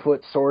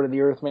 Bigfoot Sword of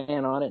the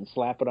Earthman on it and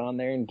slap it on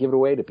there and give it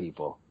away to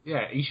people.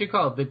 Yeah, you should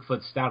call it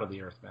Bigfoot Stout of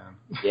the Earthman.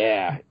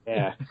 Yeah.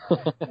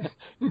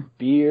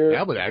 Beer.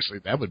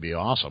 That would be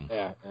awesome.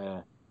 Yeah.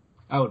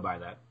 I would buy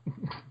that.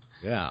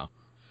 Yeah.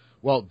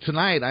 Well,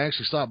 tonight I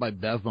actually stopped by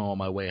Bevmo on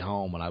my way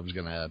home, and I was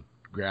going to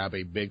grab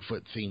a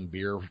Bigfoot-themed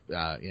beer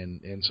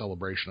in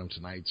celebration of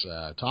tonight's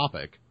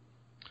topic.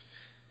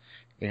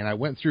 And I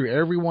went through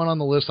every one on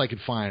the list I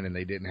could find, and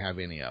they didn't have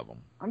any of them.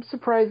 I'm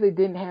surprised they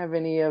didn't have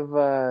any of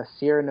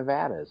Sierra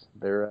Nevadas.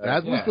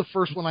 That was the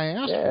first one I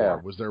asked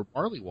for, was their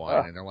barley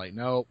wine. And they're like,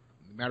 no,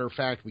 matter of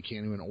fact, we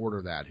can't even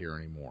order that here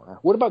anymore.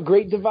 What about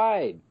Great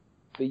Divide?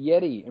 The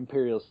Yeti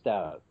Imperial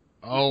Stout.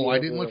 Oh, I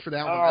didn't look for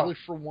that one. I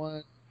looked for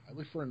one. I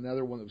looked for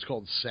another one that was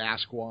called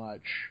Sasquatch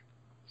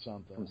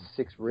something. From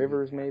Six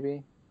Rivers,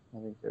 maybe? I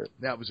think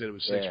that was it. It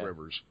was Six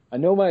Rivers. I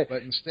know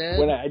But instead,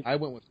 I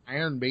went with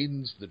Iron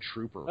Maiden's The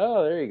Trooper.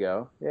 Oh, there you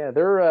go. Yeah,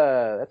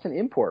 they're that's an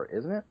import,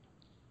 isn't it?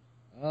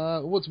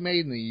 Well, it's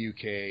made in the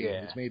UK.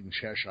 Yeah. It's made in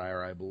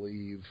Cheshire, I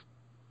believe.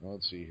 Well,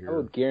 let's see here. I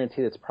would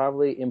guarantee it's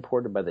probably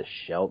imported by the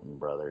Shelton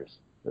brothers.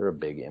 They're a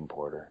big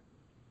importer.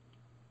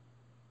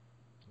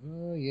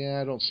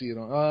 Yeah, I don't see it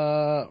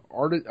on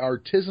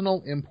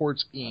Artisanal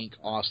Imports Inc.,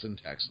 Austin,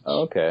 Texas.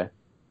 Oh, okay.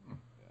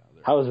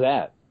 How is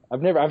that? I've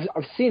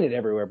seen it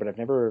everywhere, but I've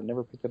never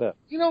picked it up.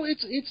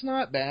 It's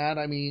not bad.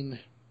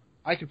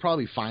 I could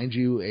probably find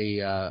you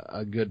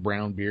a good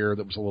brown beer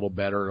that was a little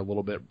better, a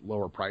little bit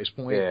lower price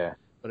point. Yeah.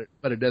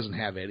 But it doesn't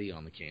have Eddie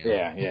on the can.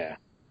 Yeah.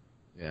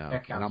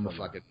 And I'm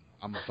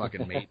a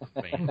fucking Maiden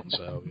fan,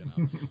 so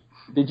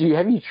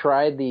Have you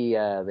tried the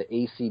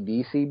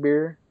AC/DC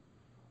beer?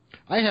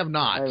 I have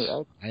not.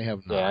 I have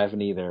not. Yeah, I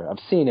haven't either. I've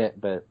seen it,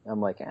 but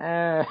I'm like,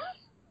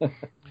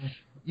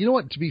 You know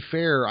what? To be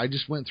fair, I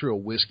just went through a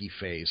whiskey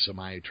phase, so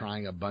my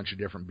trying a bunch of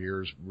different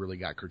beers really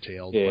got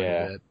curtailed quite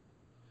a bit.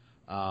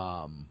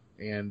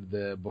 And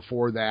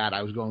before that,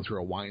 I was going through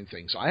a wine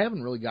thing, so I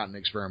haven't really gotten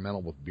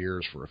experimental with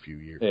beers for a few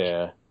years.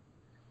 Yeah.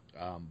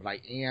 But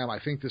I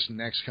think this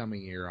next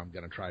coming year, I'm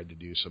going to try to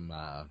do some,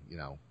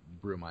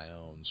 brew my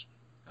owns.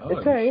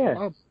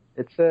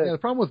 The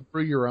problem with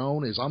brew your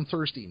own is I'm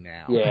thirsty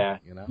now. Yeah.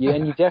 Yeah,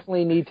 and you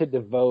definitely need to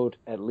devote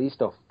at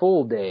least a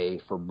full day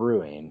for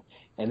brewing,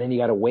 and then you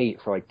got to wait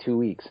for 2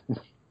 weeks.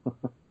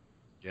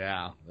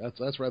 Yeah,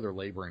 that's rather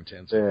labor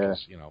intensive.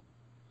 Because,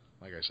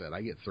 like I said,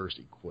 I get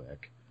thirsty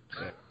quick.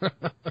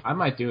 I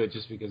might do it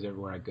just because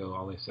everywhere I go,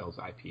 all they sell is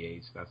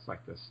IPAs. That's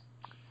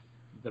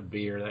the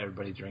beer that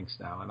everybody drinks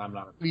now, and I'm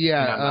not.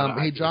 Yeah.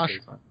 Hey, Josh,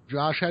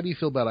 how do you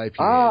feel about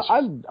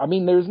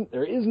IPAs?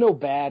 There is no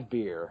bad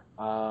beer.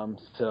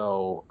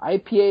 So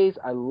IPAs,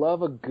 I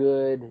love a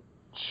good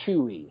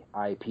chewy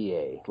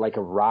IPA, like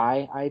a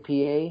rye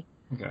IPA.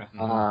 Okay.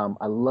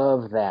 I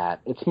love that.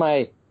 It's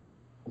not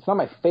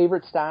my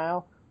favorite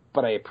style,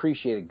 but I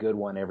appreciate a good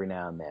one every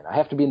now and then. I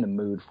have to be in the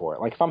mood for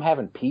it. Like if I'm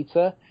having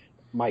pizza,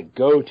 my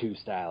go-to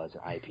style is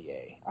an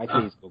IPA.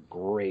 IPAs go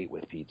great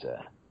with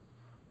pizza.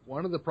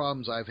 One of the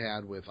problems I've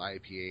had with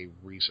IPA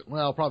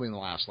probably in the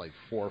last like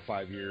 4 or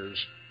 5 years,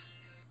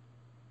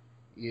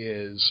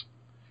 is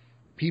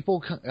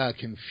people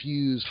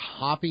confuse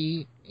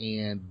hoppy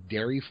and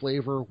dairy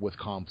flavor with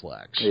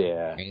complex.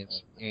 Yeah.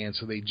 And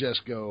so they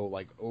just go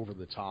like over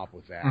the top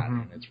with that,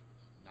 and it's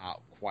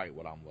not quite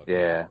what I'm looking at.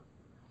 Yeah.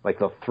 Like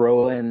they'll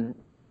throw in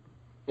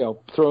a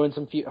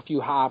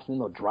few hops, and then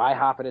they'll dry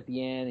hop it at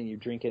the end, and you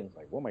drink it, and it's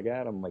like, oh my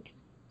God, I'm like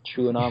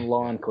chewing on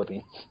lawn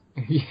clippings.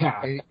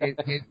 Yeah.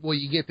 Well,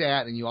 you get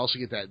that, and you also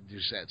get that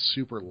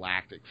super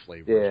lactic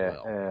flavor as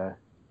well. Yeah.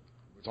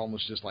 It's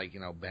almost just like,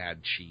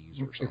 bad cheese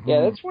or something.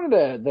 Yeah, that's one of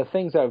the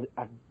things I've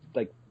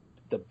like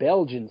the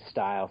Belgian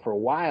style for a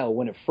while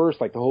when it first,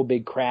 like the whole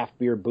big craft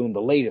beer boom,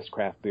 the latest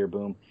craft beer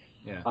boom.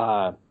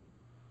 Yeah.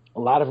 A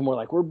lot of them were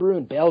like, we're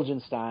brewing Belgian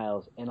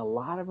styles, and a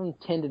lot of them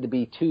tended to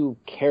be too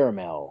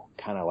caramel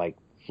kind of like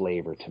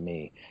flavor to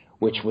me,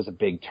 which was a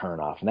big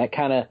turnoff. And that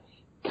kind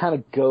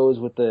of goes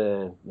with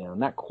the,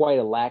 not quite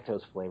a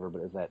lactose flavor,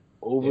 but it's that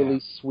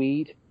overly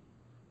sweet.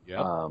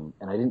 Yeah.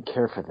 And I didn't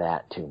care for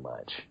that too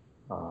much.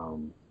 I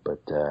don't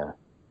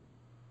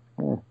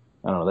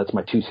know. That's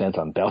my 2 cents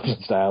on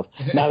Belgian styles.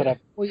 Now that I've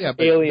but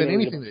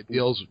anything that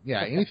deals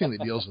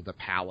with the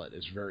palate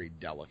is very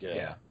delicate.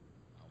 Yeah.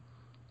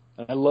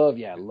 I love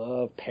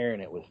pairing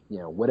it with,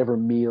 whatever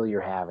meal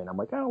you're having. I'm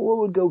like, oh, what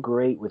would go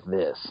great with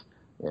this?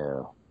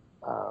 So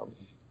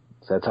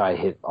that's how I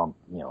hit on,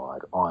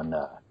 on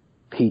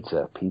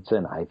pizza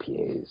and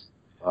IPAs.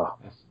 Oh,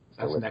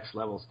 that's next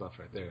level stuff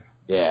right there.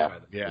 Yeah.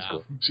 Yeah.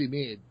 Cool.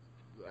 See,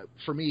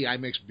 for me, I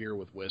mix beer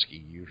with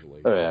whiskey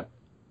usually. Oh, yeah.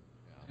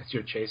 That's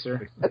your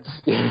chaser?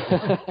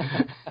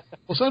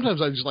 Well,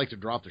 sometimes I just like to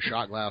drop the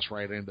shot glass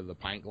right into the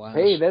pint glass.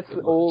 Hey, that's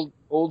old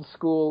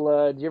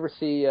school. Did you ever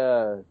see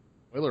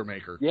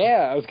Boilermaker?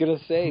 Yeah, I was going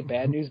to say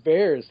Bad News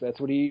Bears. That's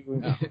what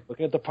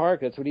looking at the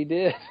park, that's what he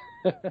did.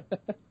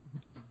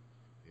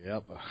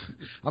 Yep.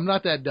 I'm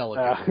not that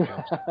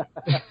delicate.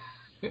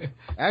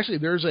 Actually,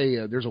 there's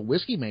a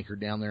whiskey maker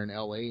down there in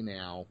L.A.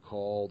 now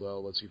called,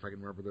 let's see if I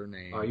can remember their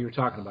name. Oh, you were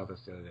talking about this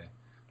the other day.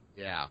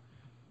 Yeah.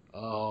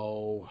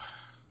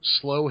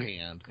 Slow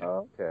Hand.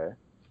 Oh, okay.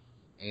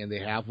 And they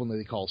have one that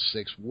they call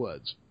Six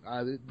Woods.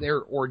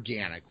 They're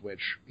organic,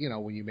 which,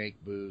 when you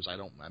make booze, I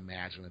don't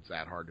imagine it's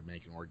that hard to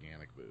make an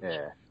organic booze.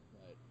 Yeah.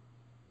 But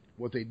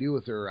what they do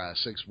with their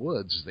Six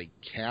Woods is they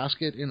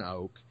cask it in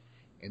oak,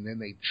 and then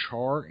they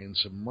char and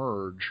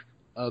submerge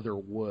other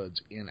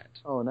woods in it.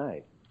 Oh,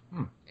 nice.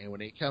 And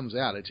when it comes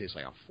out, it tastes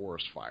like a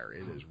forest fire.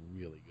 It is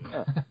really good.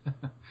 Yeah.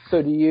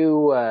 So do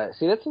you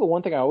see? That's the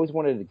one thing I always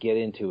wanted to get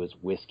into is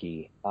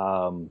whiskey,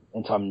 and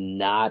so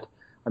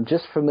I'm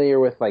just familiar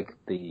with like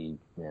the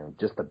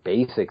just the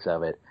basics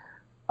of it.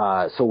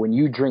 So when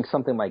you drink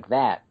something like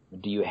that,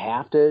 do you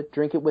have to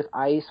drink it with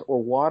ice or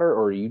water,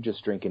 or are you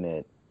just drinking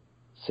it?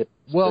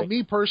 Well,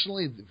 me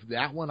personally,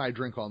 that one I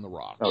drink on the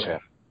rocks. Okay.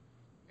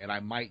 And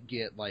I might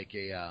get like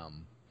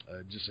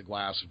just a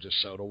glass of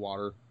just soda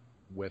water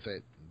with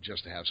it,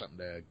 just to have something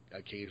to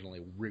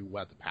occasionally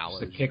re-wet the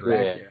palate. Just to kick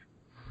back.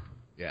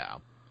 Yeah.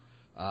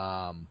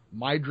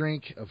 My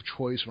drink of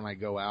choice when I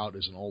go out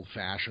is an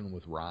old-fashioned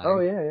with rye. Oh,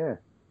 yeah.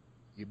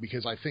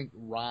 Because I think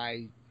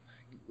rye,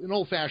 an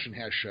old-fashioned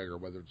has sugar,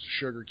 whether it's a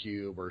sugar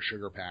cube or a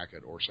sugar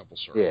packet or simple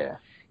syrup.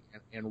 Yeah.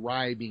 And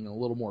rye being a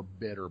little more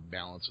bitter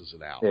balances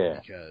it out. Yeah.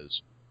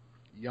 Because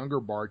younger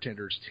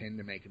bartenders tend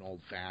to make an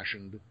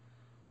old-fashioned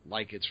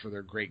like it's for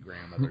their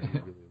great-grandmother who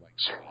really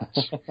likes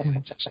sweets.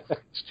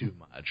 It's too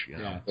much,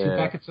 Yeah, 2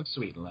 packets of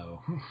Sweet and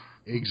Low.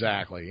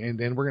 Exactly. And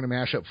then we're going to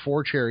mash up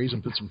 4 cherries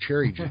and put some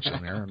cherry juice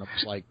in there. And I'm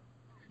just like,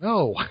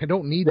 no, I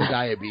don't need the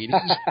diabetes.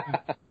 I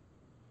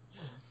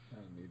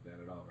don't need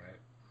that at all, right?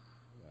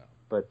 Yeah.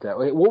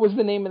 But what was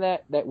the name of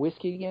that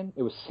whiskey again?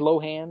 It was Slow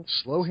Hand?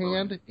 Slow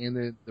Hand,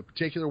 and the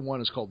particular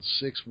one is called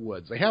Six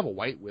Woods. They have a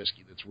white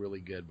whiskey that's really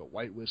good, but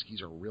white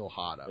whiskeys are real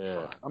hot up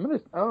front. I'm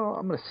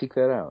gonna seek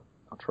that out.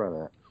 I'll try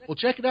that. Well,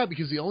 check it out,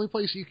 because the only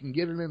place you can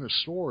get it in a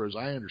store, as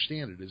I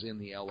understand it, is in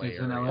the L.A. area.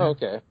 Oh,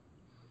 okay.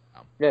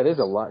 Yeah, there's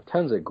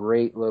tons of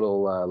great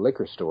little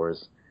liquor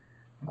stores.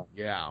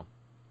 Yeah.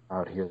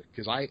 Out here.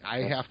 Because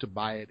I have to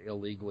buy it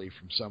illegally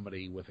from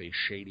somebody with a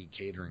shady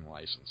catering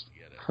license to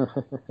get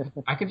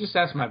it. I can just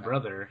ask my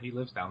brother. He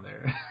lives down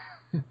there.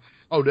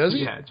 Oh, does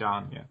he? Yeah,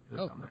 John. Yeah,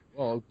 lives down there.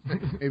 Well,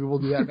 maybe we'll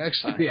do that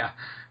next time. Yeah.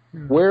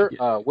 Where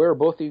are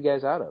both of you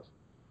guys out of?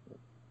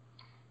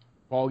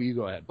 Paul, you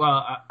go ahead.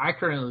 Well, I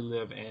currently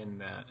live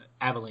in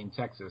Abilene,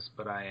 Texas,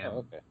 but I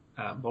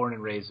am born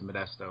and raised in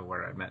Modesto,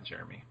 where I met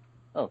Jeremy.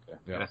 Okay.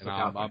 Yeah, and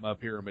I'm up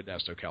here in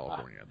Modesto,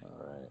 California.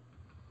 All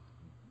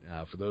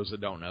right. For those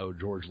that don't know,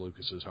 George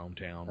Lucas's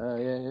hometown. Oh,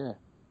 yeah.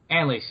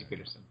 And Lacey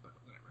Peterson, but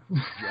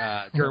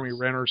whatever. Jeremy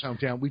Renner's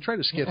hometown. We try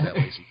to skip that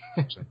Lacey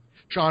Peterson.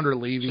 Chandra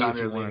Levy, if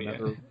you want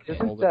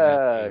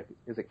another.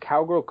 Is it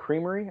Cowgirl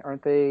Creamery?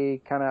 Aren't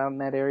they kind of out in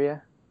that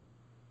area?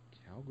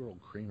 Cowgirl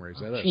Creamery. Is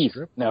that a cheese?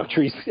 strip? No,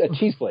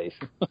 cheese place.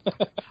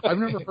 I've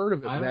never heard of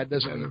it. But that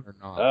doesn't mean they're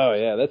not. Oh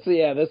yeah,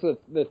 that's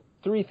the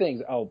three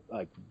things. Oh,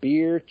 like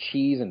beer,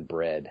 cheese, and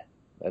bread.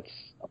 That's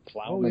a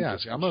plowman. Oh yeah,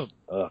 see, I'm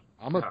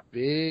a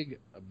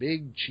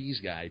big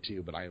cheese guy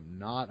too, but I am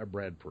not a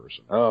bread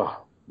person.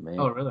 Oh man.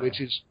 Oh really? Which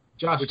is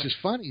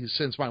funny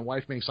since my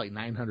wife makes like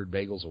 900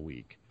 bagels a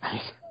week.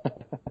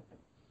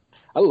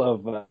 I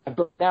love. But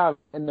now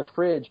in the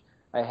fridge,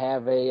 I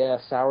have a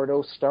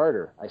sourdough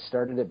starter. I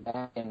started it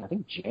back in I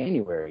think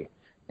January,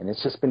 and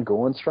it's just been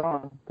going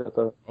strong.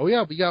 Oh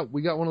yeah, we got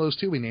one of those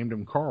too. We named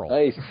him Carl.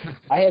 Nice.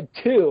 I had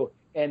two,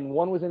 and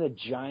one was in a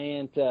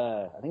giant.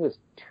 I think it was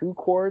 2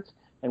 quarts,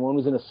 and one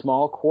was in a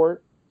small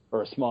quart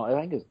or a small.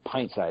 I think it was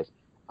pint size.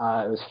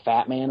 It was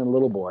Fat Man and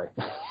Little Boy.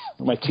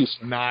 My two.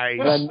 Nice.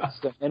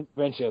 And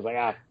eventually, I was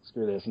like,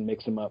 screw this, and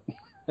mix them up.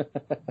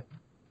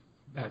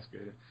 That's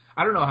good.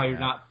 I don't know how you're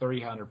not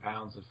 300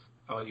 pounds if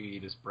all you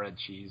eat is bread,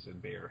 cheese,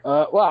 and beer.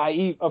 Well, I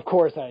eat. Of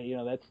course,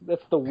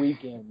 that's the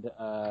weekend.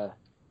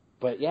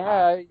 But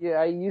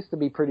I used to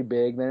be pretty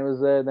big. Then it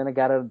was then I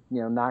got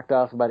knocked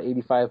off about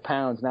 85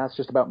 pounds. Now it's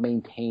just about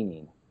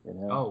maintaining.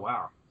 Oh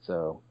wow.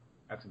 So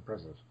that's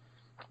impressive.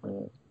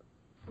 Well,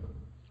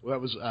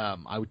 that was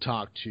I would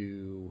talk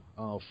to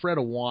Fred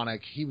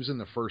Awanek. He was in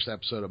the first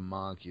episode of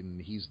Monk, and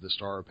he's the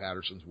star of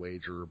Patterson's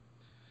Wager.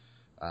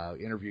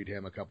 Interviewed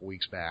him a couple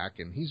weeks back,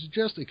 and he's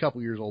just a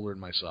couple years older than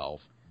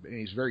myself, and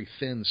he's very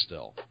thin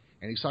still.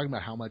 And he's talking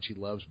about how much he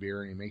loves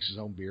beer, and he makes his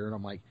own beer. And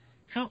I'm like,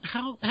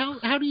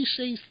 how do you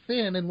say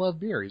thin and love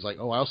beer? He's like,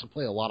 I also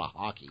play a lot of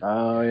hockey.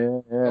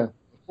 Oh yeah. Of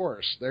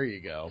course, there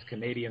you go.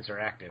 Canadians are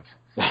active.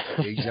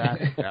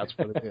 Exactly, that's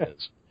what it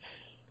is.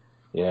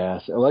 Yeah.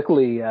 So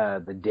luckily,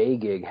 the day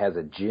gig has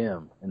a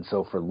gym, and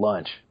so for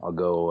lunch, I'll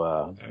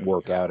go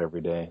work out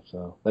every day.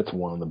 So that's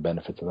one of the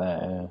benefits of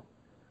that. Yeah.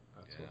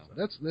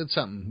 That's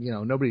something,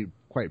 nobody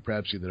quite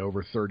preps you that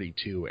over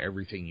 32,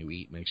 everything you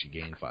eat makes you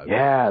gain 5 pounds.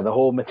 Yeah, the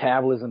whole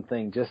metabolism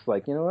thing, just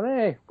like,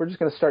 hey, we're just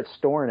going to start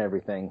storing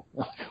everything.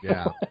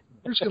 Yeah,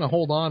 we're just going to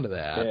hold on to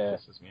that. Yeah.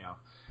 Pisses me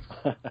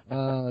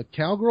off.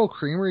 Cowgirl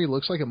Creamery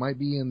looks like it might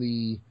be in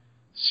the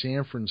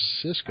San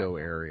Francisco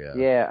area.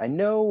 Yeah, I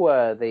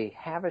know they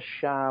have a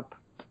shop,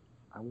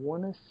 I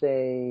want to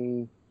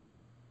say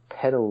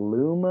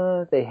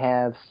Petaluma. They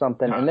have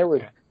something, and there was,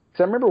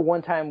 because I remember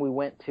one time we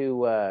went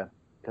to,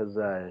 because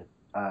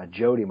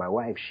Jody, my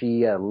wife,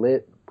 she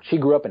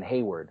grew up in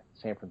Hayward,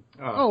 San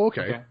Francisco. Oh,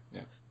 okay.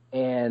 Yeah.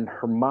 And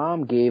her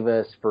mom gave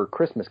us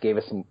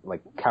some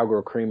like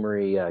Cowgirl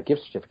Creamery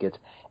gift certificates,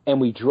 and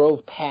we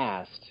drove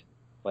past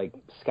like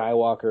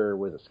Skywalker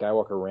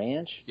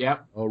Ranch. Yeah.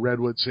 Oh,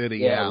 Redwood City.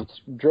 Yeah.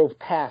 We drove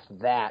past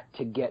that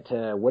to get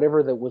to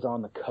whatever that was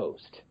on the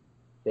coast.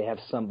 They have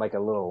some like a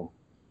little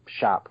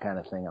shop kind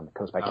of thing on the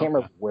coast, but I can't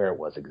remember where it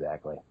was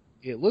exactly.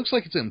 It looks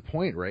like it's in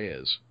Point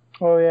Reyes.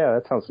 Oh, yeah,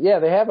 that sounds... Yeah,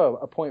 they have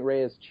a Point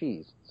Reyes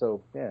cheese,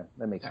 so, yeah,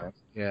 that makes sense.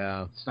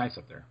 Yeah. It's nice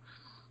up there.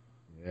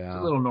 Yeah. It's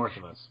a little north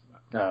of us.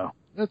 No.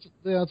 That's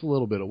a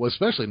little bit,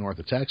 especially north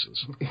of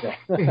Texas.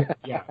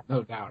 Yeah,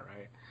 no doubt,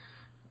 right?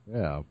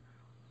 Yeah.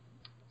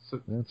 So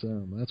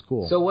that's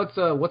cool. So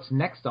what's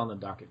next on the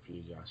docket for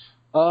you,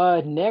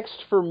 Josh?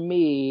 Next for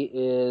me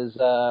is,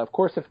 of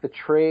course, if the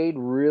trade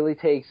really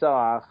takes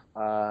off,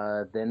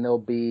 then there'll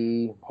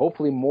be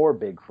hopefully more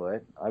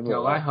Bigfoot.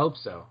 I hope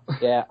so.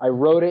 Yeah, I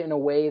wrote it in a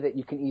way that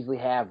you can easily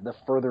have the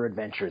further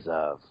adventures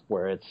of,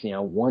 where it's,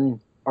 one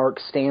arc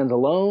stands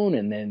alone,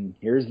 and then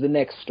here's the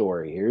next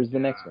story, here's the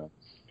next one.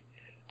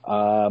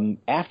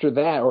 After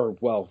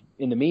that,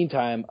 in the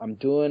meantime, I'm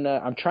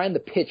trying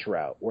the pitch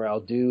route, where I'll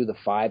do the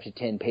 5 to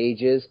 10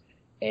 pages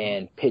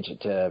and pitch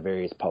it to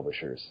various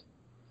publishers.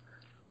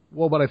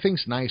 Well, what I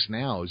think's nice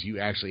now is you've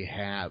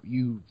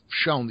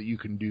shown that you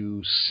can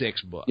do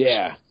 6 books.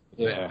 Yeah.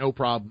 No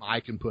problem. I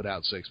can put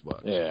out 6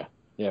 books. Yeah.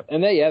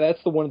 And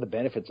that's one of the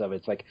benefits of it.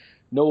 It's like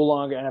no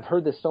longer, and I've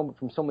heard this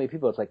from so many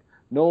people, it's like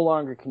no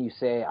longer can you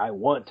say, I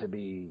want to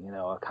be,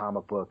 a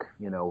comic book,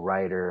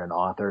 writer and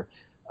author.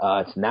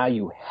 It's now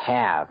you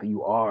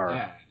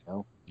are.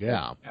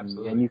 Yeah.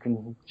 Absolutely. And you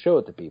can show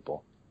it to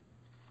people.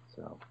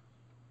 So.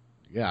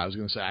 Yeah, I was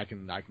going to say I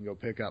can go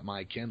pick up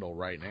my Kindle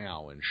right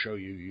now and show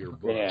you your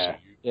book.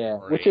 Yeah,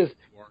 so you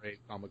are a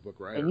comic book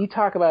writer. And you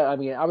talk about,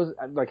 I was,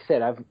 like I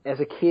said, as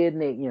a kid,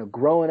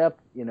 growing up,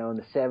 in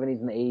the 70s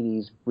and the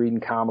 80s, reading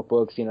comic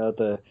books, you go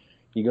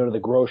to the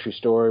grocery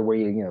store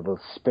where those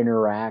spinner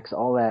racks,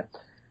 all that.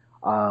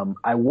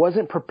 I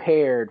wasn't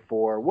prepared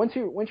for once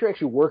you're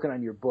actually working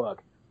on your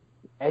book.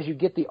 As you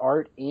get the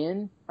art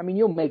in,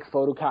 you'll make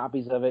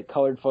photocopies of it,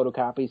 colored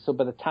photocopies. So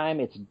by the time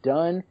it's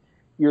done,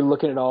 you're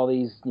looking at all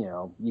these,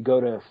 you go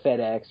to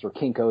FedEx or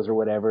Kinko's or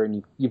whatever,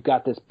 and you've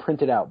got this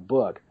printed out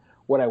book.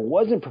 What I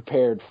wasn't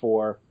prepared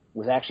for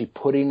was actually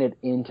putting it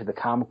into the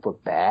comic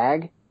book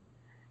bag.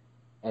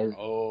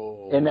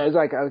 And I was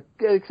like,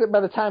 except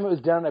by the time it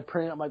was done, I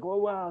printed it. I'm like, well,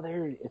 wow,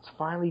 it's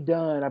finally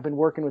done. I've been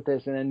working with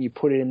this. And then you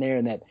put it in there,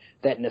 and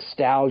that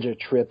nostalgia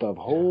trip of,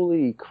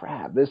 holy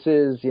crap, this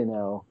is,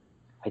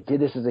 I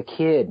did this as a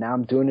kid. Now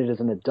I'm doing it as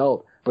an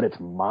adult, but it's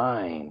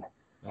mine.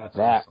 That's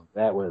awesome.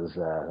 That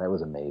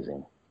was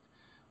amazing.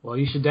 Well,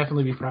 you should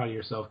definitely be proud of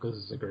yourself because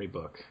it's a great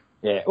book.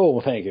 Yeah. Oh,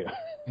 well, thank you.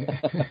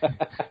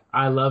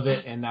 I love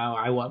it, and now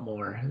I want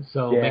more.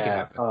 So make it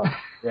happen.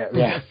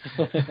 Yeah.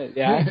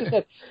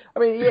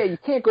 You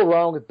can't go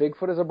wrong with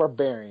Bigfoot as a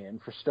barbarian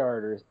for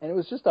starters, and it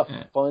was just a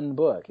fun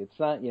book. It's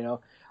not,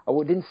 I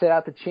didn't set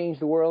out to change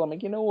the world. I'm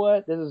like, you know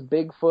what? This is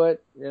Bigfoot,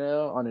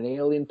 on an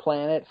alien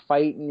planet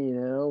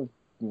fighting,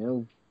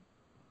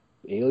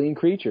 alien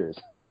creatures.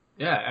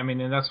 Yeah,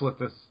 and that's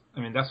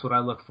what I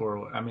look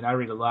for. I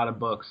read a lot of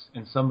books,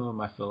 and some of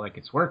them I feel like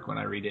it's work when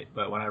I read it,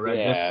 but when I read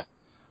this,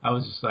 I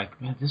was just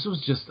like, man, this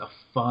was just a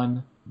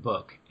fun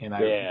book, and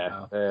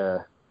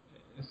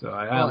so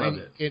I loved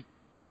it.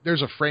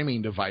 There's a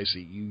framing device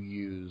that you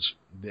use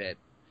that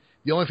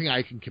the only thing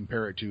I can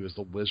compare it to is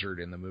the wizard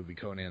in the movie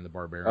Conan the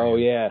Barbarian. Oh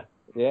yeah.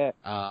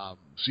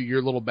 So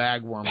your little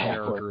bagworm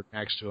character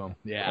next to him,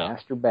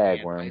 Master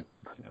Bagworm.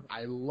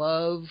 I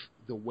love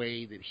the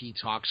way that he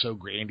talks so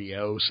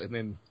grandiose,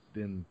 and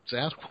then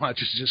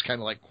Sasquatch is just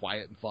kind of like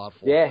quiet and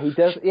thoughtful. Yeah, he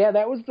does. Yeah,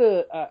 that was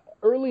the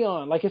early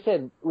on. Like I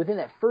said, within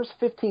that first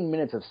 15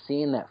 minutes of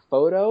seeing that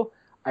photo,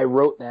 I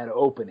wrote that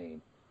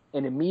opening,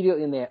 and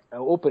immediately in that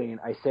opening,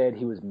 I said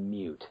he was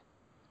mute,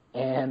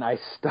 and I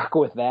stuck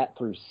with that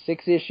through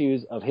 6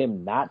 issues of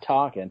him not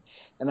talking.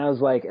 And I was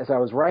like, as I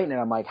was writing it,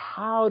 I'm like,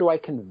 how do I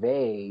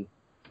convey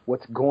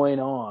what's going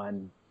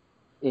on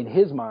in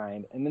his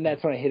mind? And then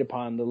that's when I hit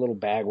upon the little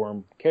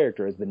bagworm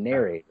character as the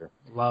narrator.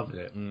 Loved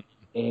it.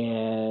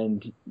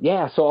 And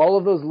so all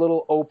of those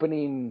little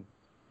opening,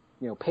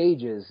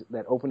 pages,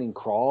 that opening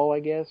crawl, I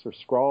guess, or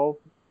scrawl,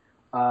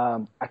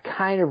 I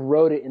kind of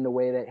wrote it in the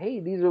way that, hey,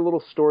 these are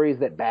little stories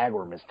that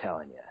Bagworm is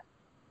telling you.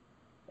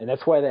 And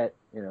that's why that,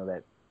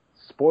 that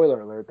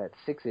spoiler alert, that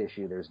 6th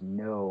issue, there's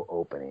no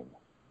opening.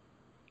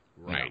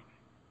 Right.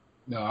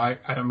 No, I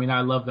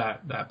love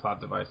that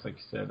plot device, like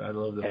you said. I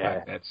love the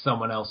fact that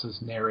someone else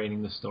is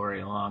narrating the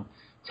story along,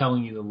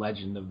 telling you the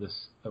legend of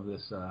this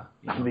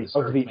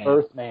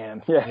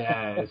Earthman.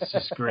 Yeah, it's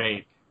just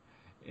great.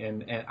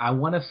 And I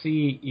want to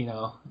see,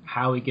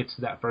 how he gets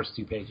to that first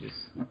 2 pages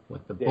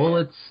with the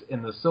bullets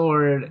and the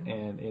sword,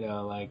 and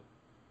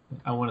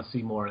I want to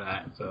see more of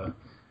that. So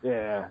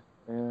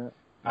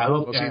I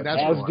hope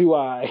as do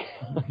I.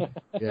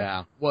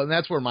 Yeah. Well, and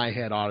that's where my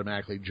head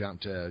automatically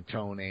jumped to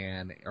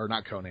Conan, or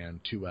not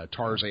Conan, to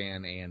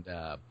Tarzan and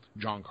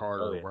John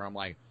Carter, where I'm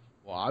like,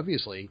 well,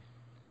 obviously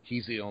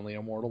he's the only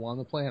immortal on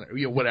the planet.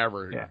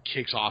 Whatever. It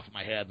kicks off in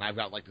my head, and I've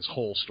got like this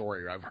whole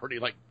story. I've already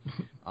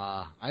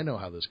I know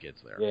how this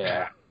gets there.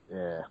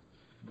 Yeah.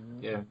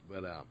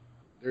 But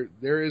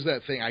there is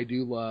that thing I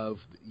do love.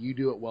 You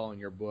do it well in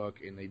your book,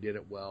 and they did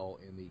it well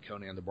in the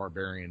Conan the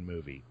Barbarian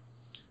movie,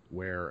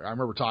 where I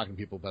remember talking to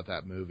people about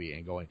that movie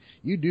and going,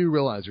 you do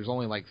realize there's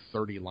only like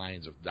 30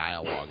 lines of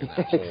dialogue in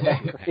that whole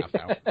half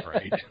hour,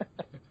 right?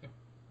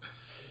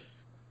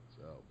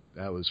 So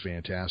that was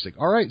fantastic.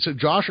 All right, so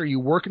Josh, are you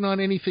working on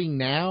anything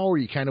now, or are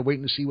you kind of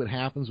waiting to see what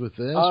happens with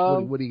this?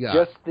 What do you got?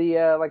 Just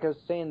the, like I was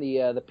saying,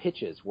 the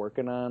pitches.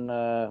 Working on,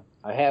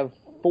 I have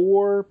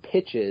 4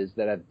 pitches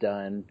that I've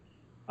done,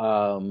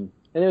 and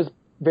it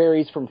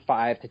varies from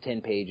 5 to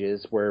 10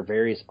 pages, where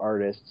various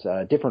artists,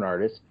 different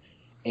artists,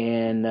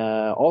 and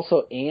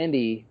also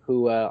Andy,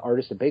 who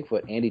artist of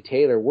Bigfoot, Andy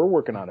Taylor, we're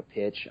working on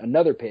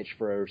another pitch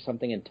for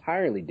something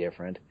entirely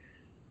different,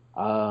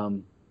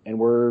 and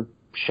we're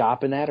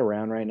shopping that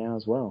around right now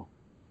as well.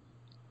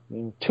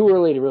 Too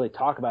early to really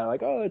talk about it,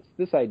 like, oh, it's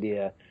this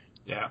idea.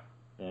 Yeah.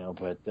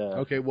 But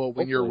okay, well,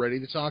 when you're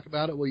ready to talk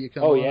about it, will you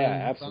come? Oh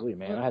yeah, absolutely,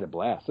 man. I had a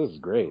blast. This is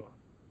great.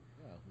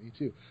 Me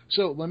too.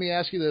 So let me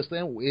ask you this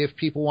then. If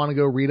people want to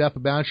go read up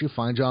about you,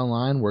 find you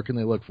online, where can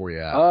they look for you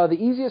at? The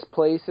easiest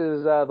place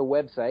is the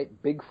website,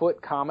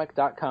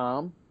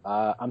 bigfootcomic.com.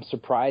 I'm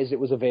surprised it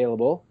was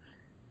available.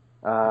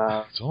 So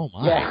am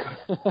I.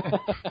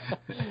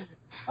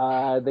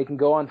 Yeah. They can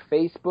go on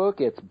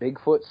Facebook. It's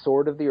Bigfoot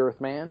Sword of the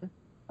Earthman.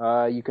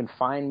 You can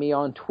find me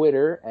on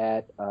Twitter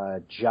at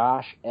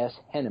Josh S.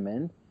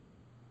 Henaman.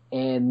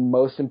 And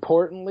most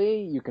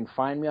importantly, you can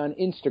find me on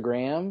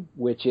Instagram,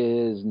 which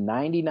is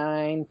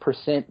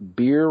 99%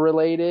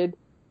 beer-related,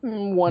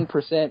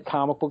 1%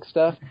 comic book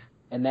stuff,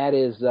 and that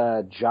is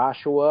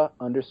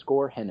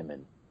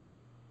Joshua_Henaman.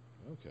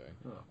 Okay.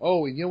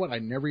 Oh, and you know what? I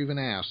never even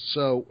asked.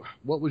 So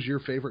what was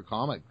your favorite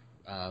comic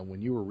when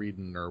you were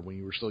reading, or when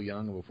you were still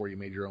young, before you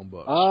made your own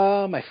books?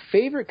 My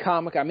favorite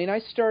comic,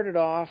 I started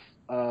off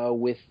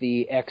with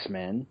the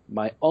X-Men.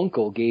 My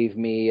uncle gave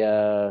me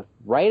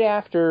right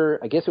after,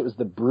 I guess it was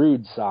the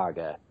Brood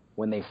saga,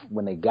 when they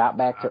got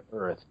back to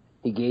Earth.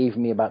 He gave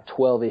me about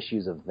 12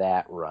 issues of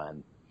that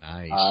run.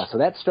 Nice. So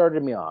that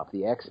started me off,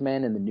 the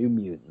X-Men and the New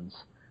Mutants.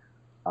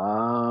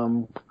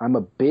 I'm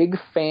a big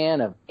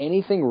fan of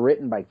anything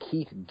written by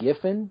Keith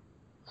Giffen,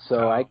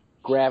 so I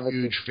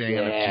gravitate. Huge fan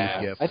of Keith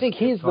Giffen. I think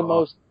he's the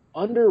most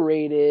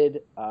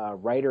underrated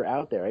writer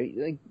out there.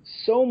 Like,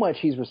 so much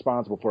he's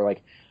responsible for.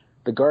 Like,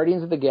 the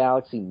Guardians of the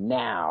Galaxy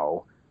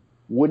now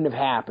wouldn't have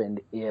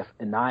happened if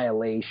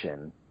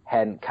Annihilation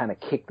hadn't kind of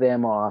kicked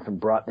them off and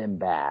brought them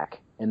back.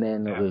 And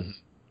then it was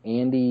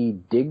Andy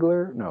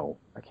Digler. No,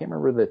 I can't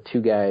remember the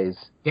two guys.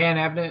 Dan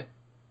Abnett.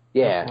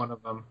 Yeah. That's one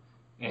of them.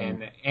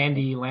 And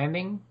Andy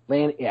Landing.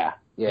 Yeah.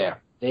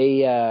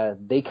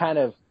 They kind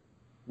of,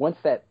 once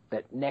that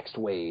next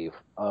wave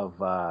of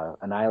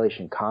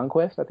Annihilation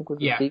Conquest, I think was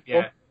the sequel.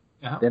 Yeah.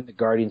 Uh-huh. Then the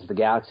Guardians of the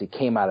Galaxy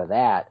came out of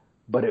that,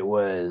 but it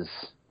was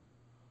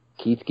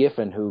Keith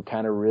Giffen who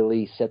kind of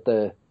really set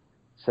the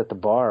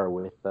bar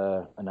with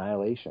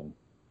Annihilation.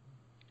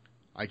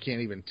 I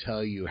can't even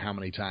tell you how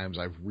many times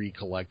I've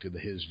recollected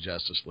his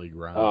Justice League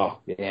run. Oh,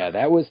 yeah,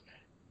 that was...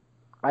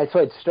 So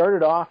I'd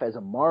started off as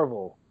a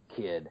Marvel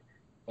kid,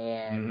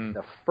 and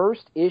the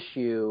first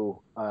issue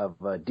of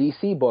a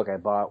DC book I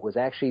bought was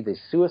actually the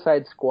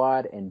Suicide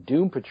Squad and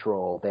Doom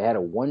Patrol. They had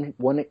a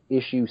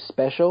one-issue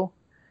special.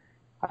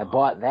 I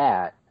bought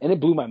that, and it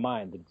blew my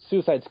mind. The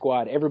Suicide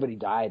Squad, everybody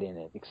died in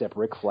it except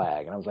Rick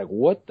Flag. And I was like,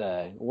 what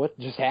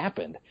just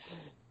happened?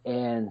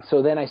 And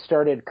so then I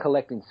started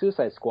collecting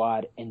Suicide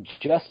Squad and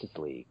Justice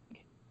League.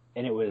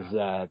 And it was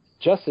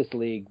Justice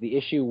League, the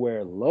issue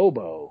where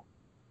Lobo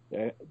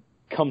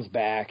comes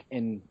back.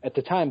 And at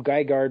the time,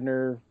 Guy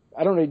Gardner,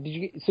 I don't know,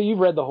 so you've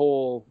read the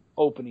whole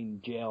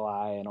opening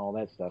JLI and all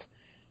that stuff.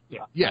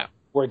 Yeah.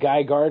 Where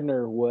Guy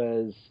Gardner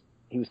was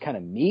kind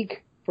of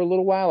meek for a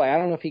little while. I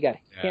don't know if can't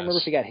remember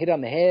if he got hit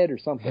on the head or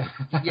something.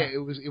 Yeah, it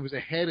was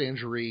a head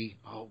injury.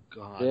 Oh,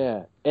 God.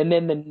 Yeah. And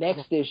then the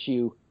next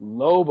issue,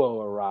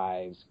 Lobo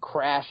arrives,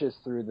 crashes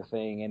through the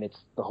thing, and it's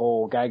the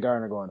whole Guy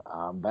Gardner going,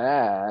 I'm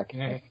back.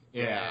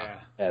 Yeah,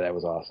 that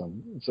was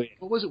awesome. So,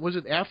 what was it? Was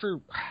it after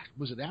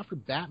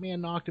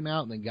Batman knocked him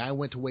out and the guy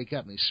went to wake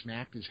up and he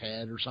smacked his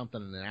head or something,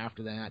 and then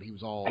after that he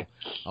was all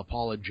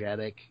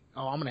apologetic?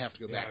 Oh, I'm going to have to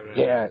go back.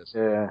 Yeah.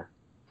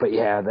 But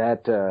yeah,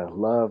 that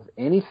Love,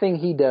 anything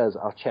he does,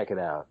 I'll check it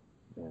out.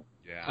 Yeah.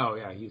 Oh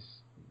yeah,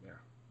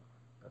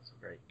 that's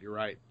great. You're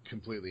right,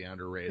 completely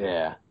underrated.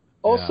 Yeah.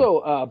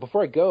 Also,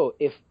 before I go,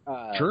 if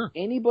sure.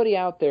 anybody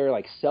out there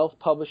like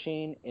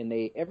self-publishing and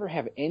they ever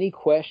have any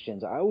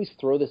questions, I always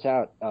throw this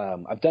out.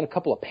 I've done a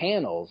couple of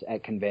panels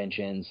at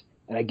conventions,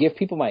 and I give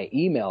people my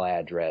email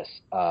address,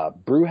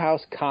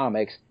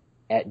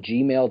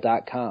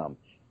 brewhousecomics@gmail.com.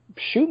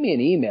 Shoot me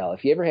an email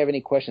if you ever have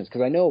any questions,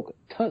 because I know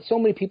so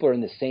many people are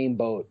in the same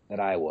boat that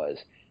I was,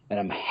 and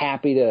I'm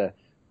happy to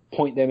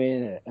point them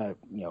in,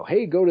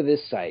 hey, go to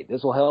this site.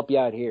 This will help you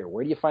out here.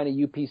 Where do you find a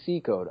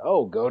UPC code?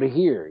 Oh, go to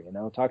here.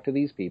 Talk to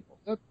these people.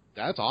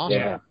 That's awesome.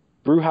 Yeah.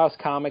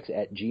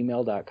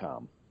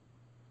 brewhousecomics@gmail.com.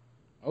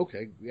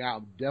 Okay, yeah,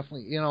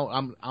 definitely.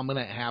 I'm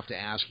gonna have to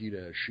ask you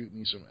to shoot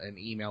me an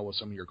email with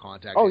some of your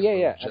contact. Oh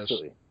yeah,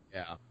 absolutely.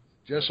 Yeah,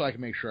 just so I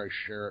can make sure I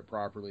share it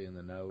properly in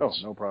the notes. Oh,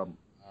 no problem.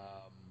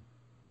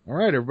 All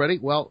right, everybody.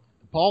 Well,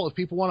 Paul, if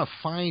people want to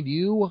find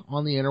you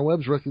on the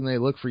interwebs, where can they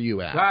look for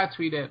you at? I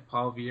tweet at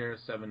Paul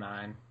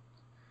Vieira79.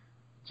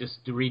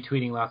 Just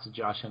retweeting lots of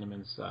Josh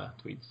Henaman's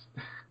tweets.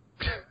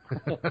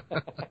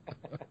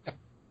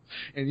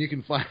 And you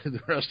can find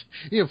the rest.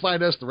 You can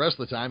find us the rest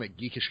of the time at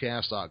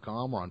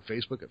geekishcast.com or on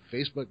Facebook at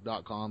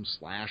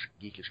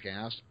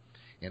facebook.com/geekishcast.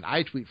 And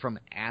I tweet from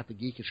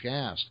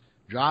 @thegeekishcast.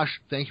 Josh,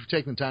 thank you for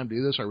taking the time to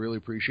do this. I really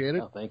appreciate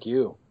it. Oh, thank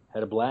you.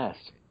 Had a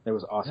blast. It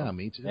was awesome. Yeah,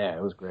 me too. Yeah,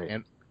 it was great.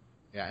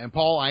 And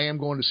Paul, I am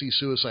going to see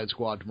Suicide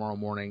Squad tomorrow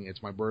morning.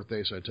 It's my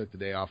birthday, so I took the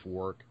day off of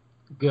work.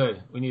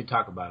 Good. We need to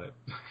talk about it.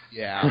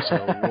 Yeah,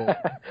 so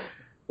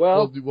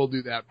we'll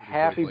do that.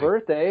 Happy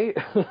birthday.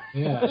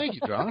 Yeah. Thank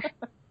you, Josh.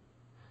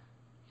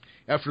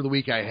 After the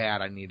week I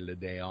had, I needed a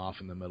day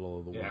off in the middle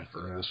of the week,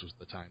 and this was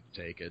the time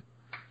to take it.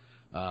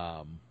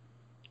 All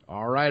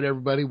right,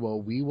 everybody. Well,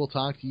 we will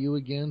talk to you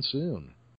again soon.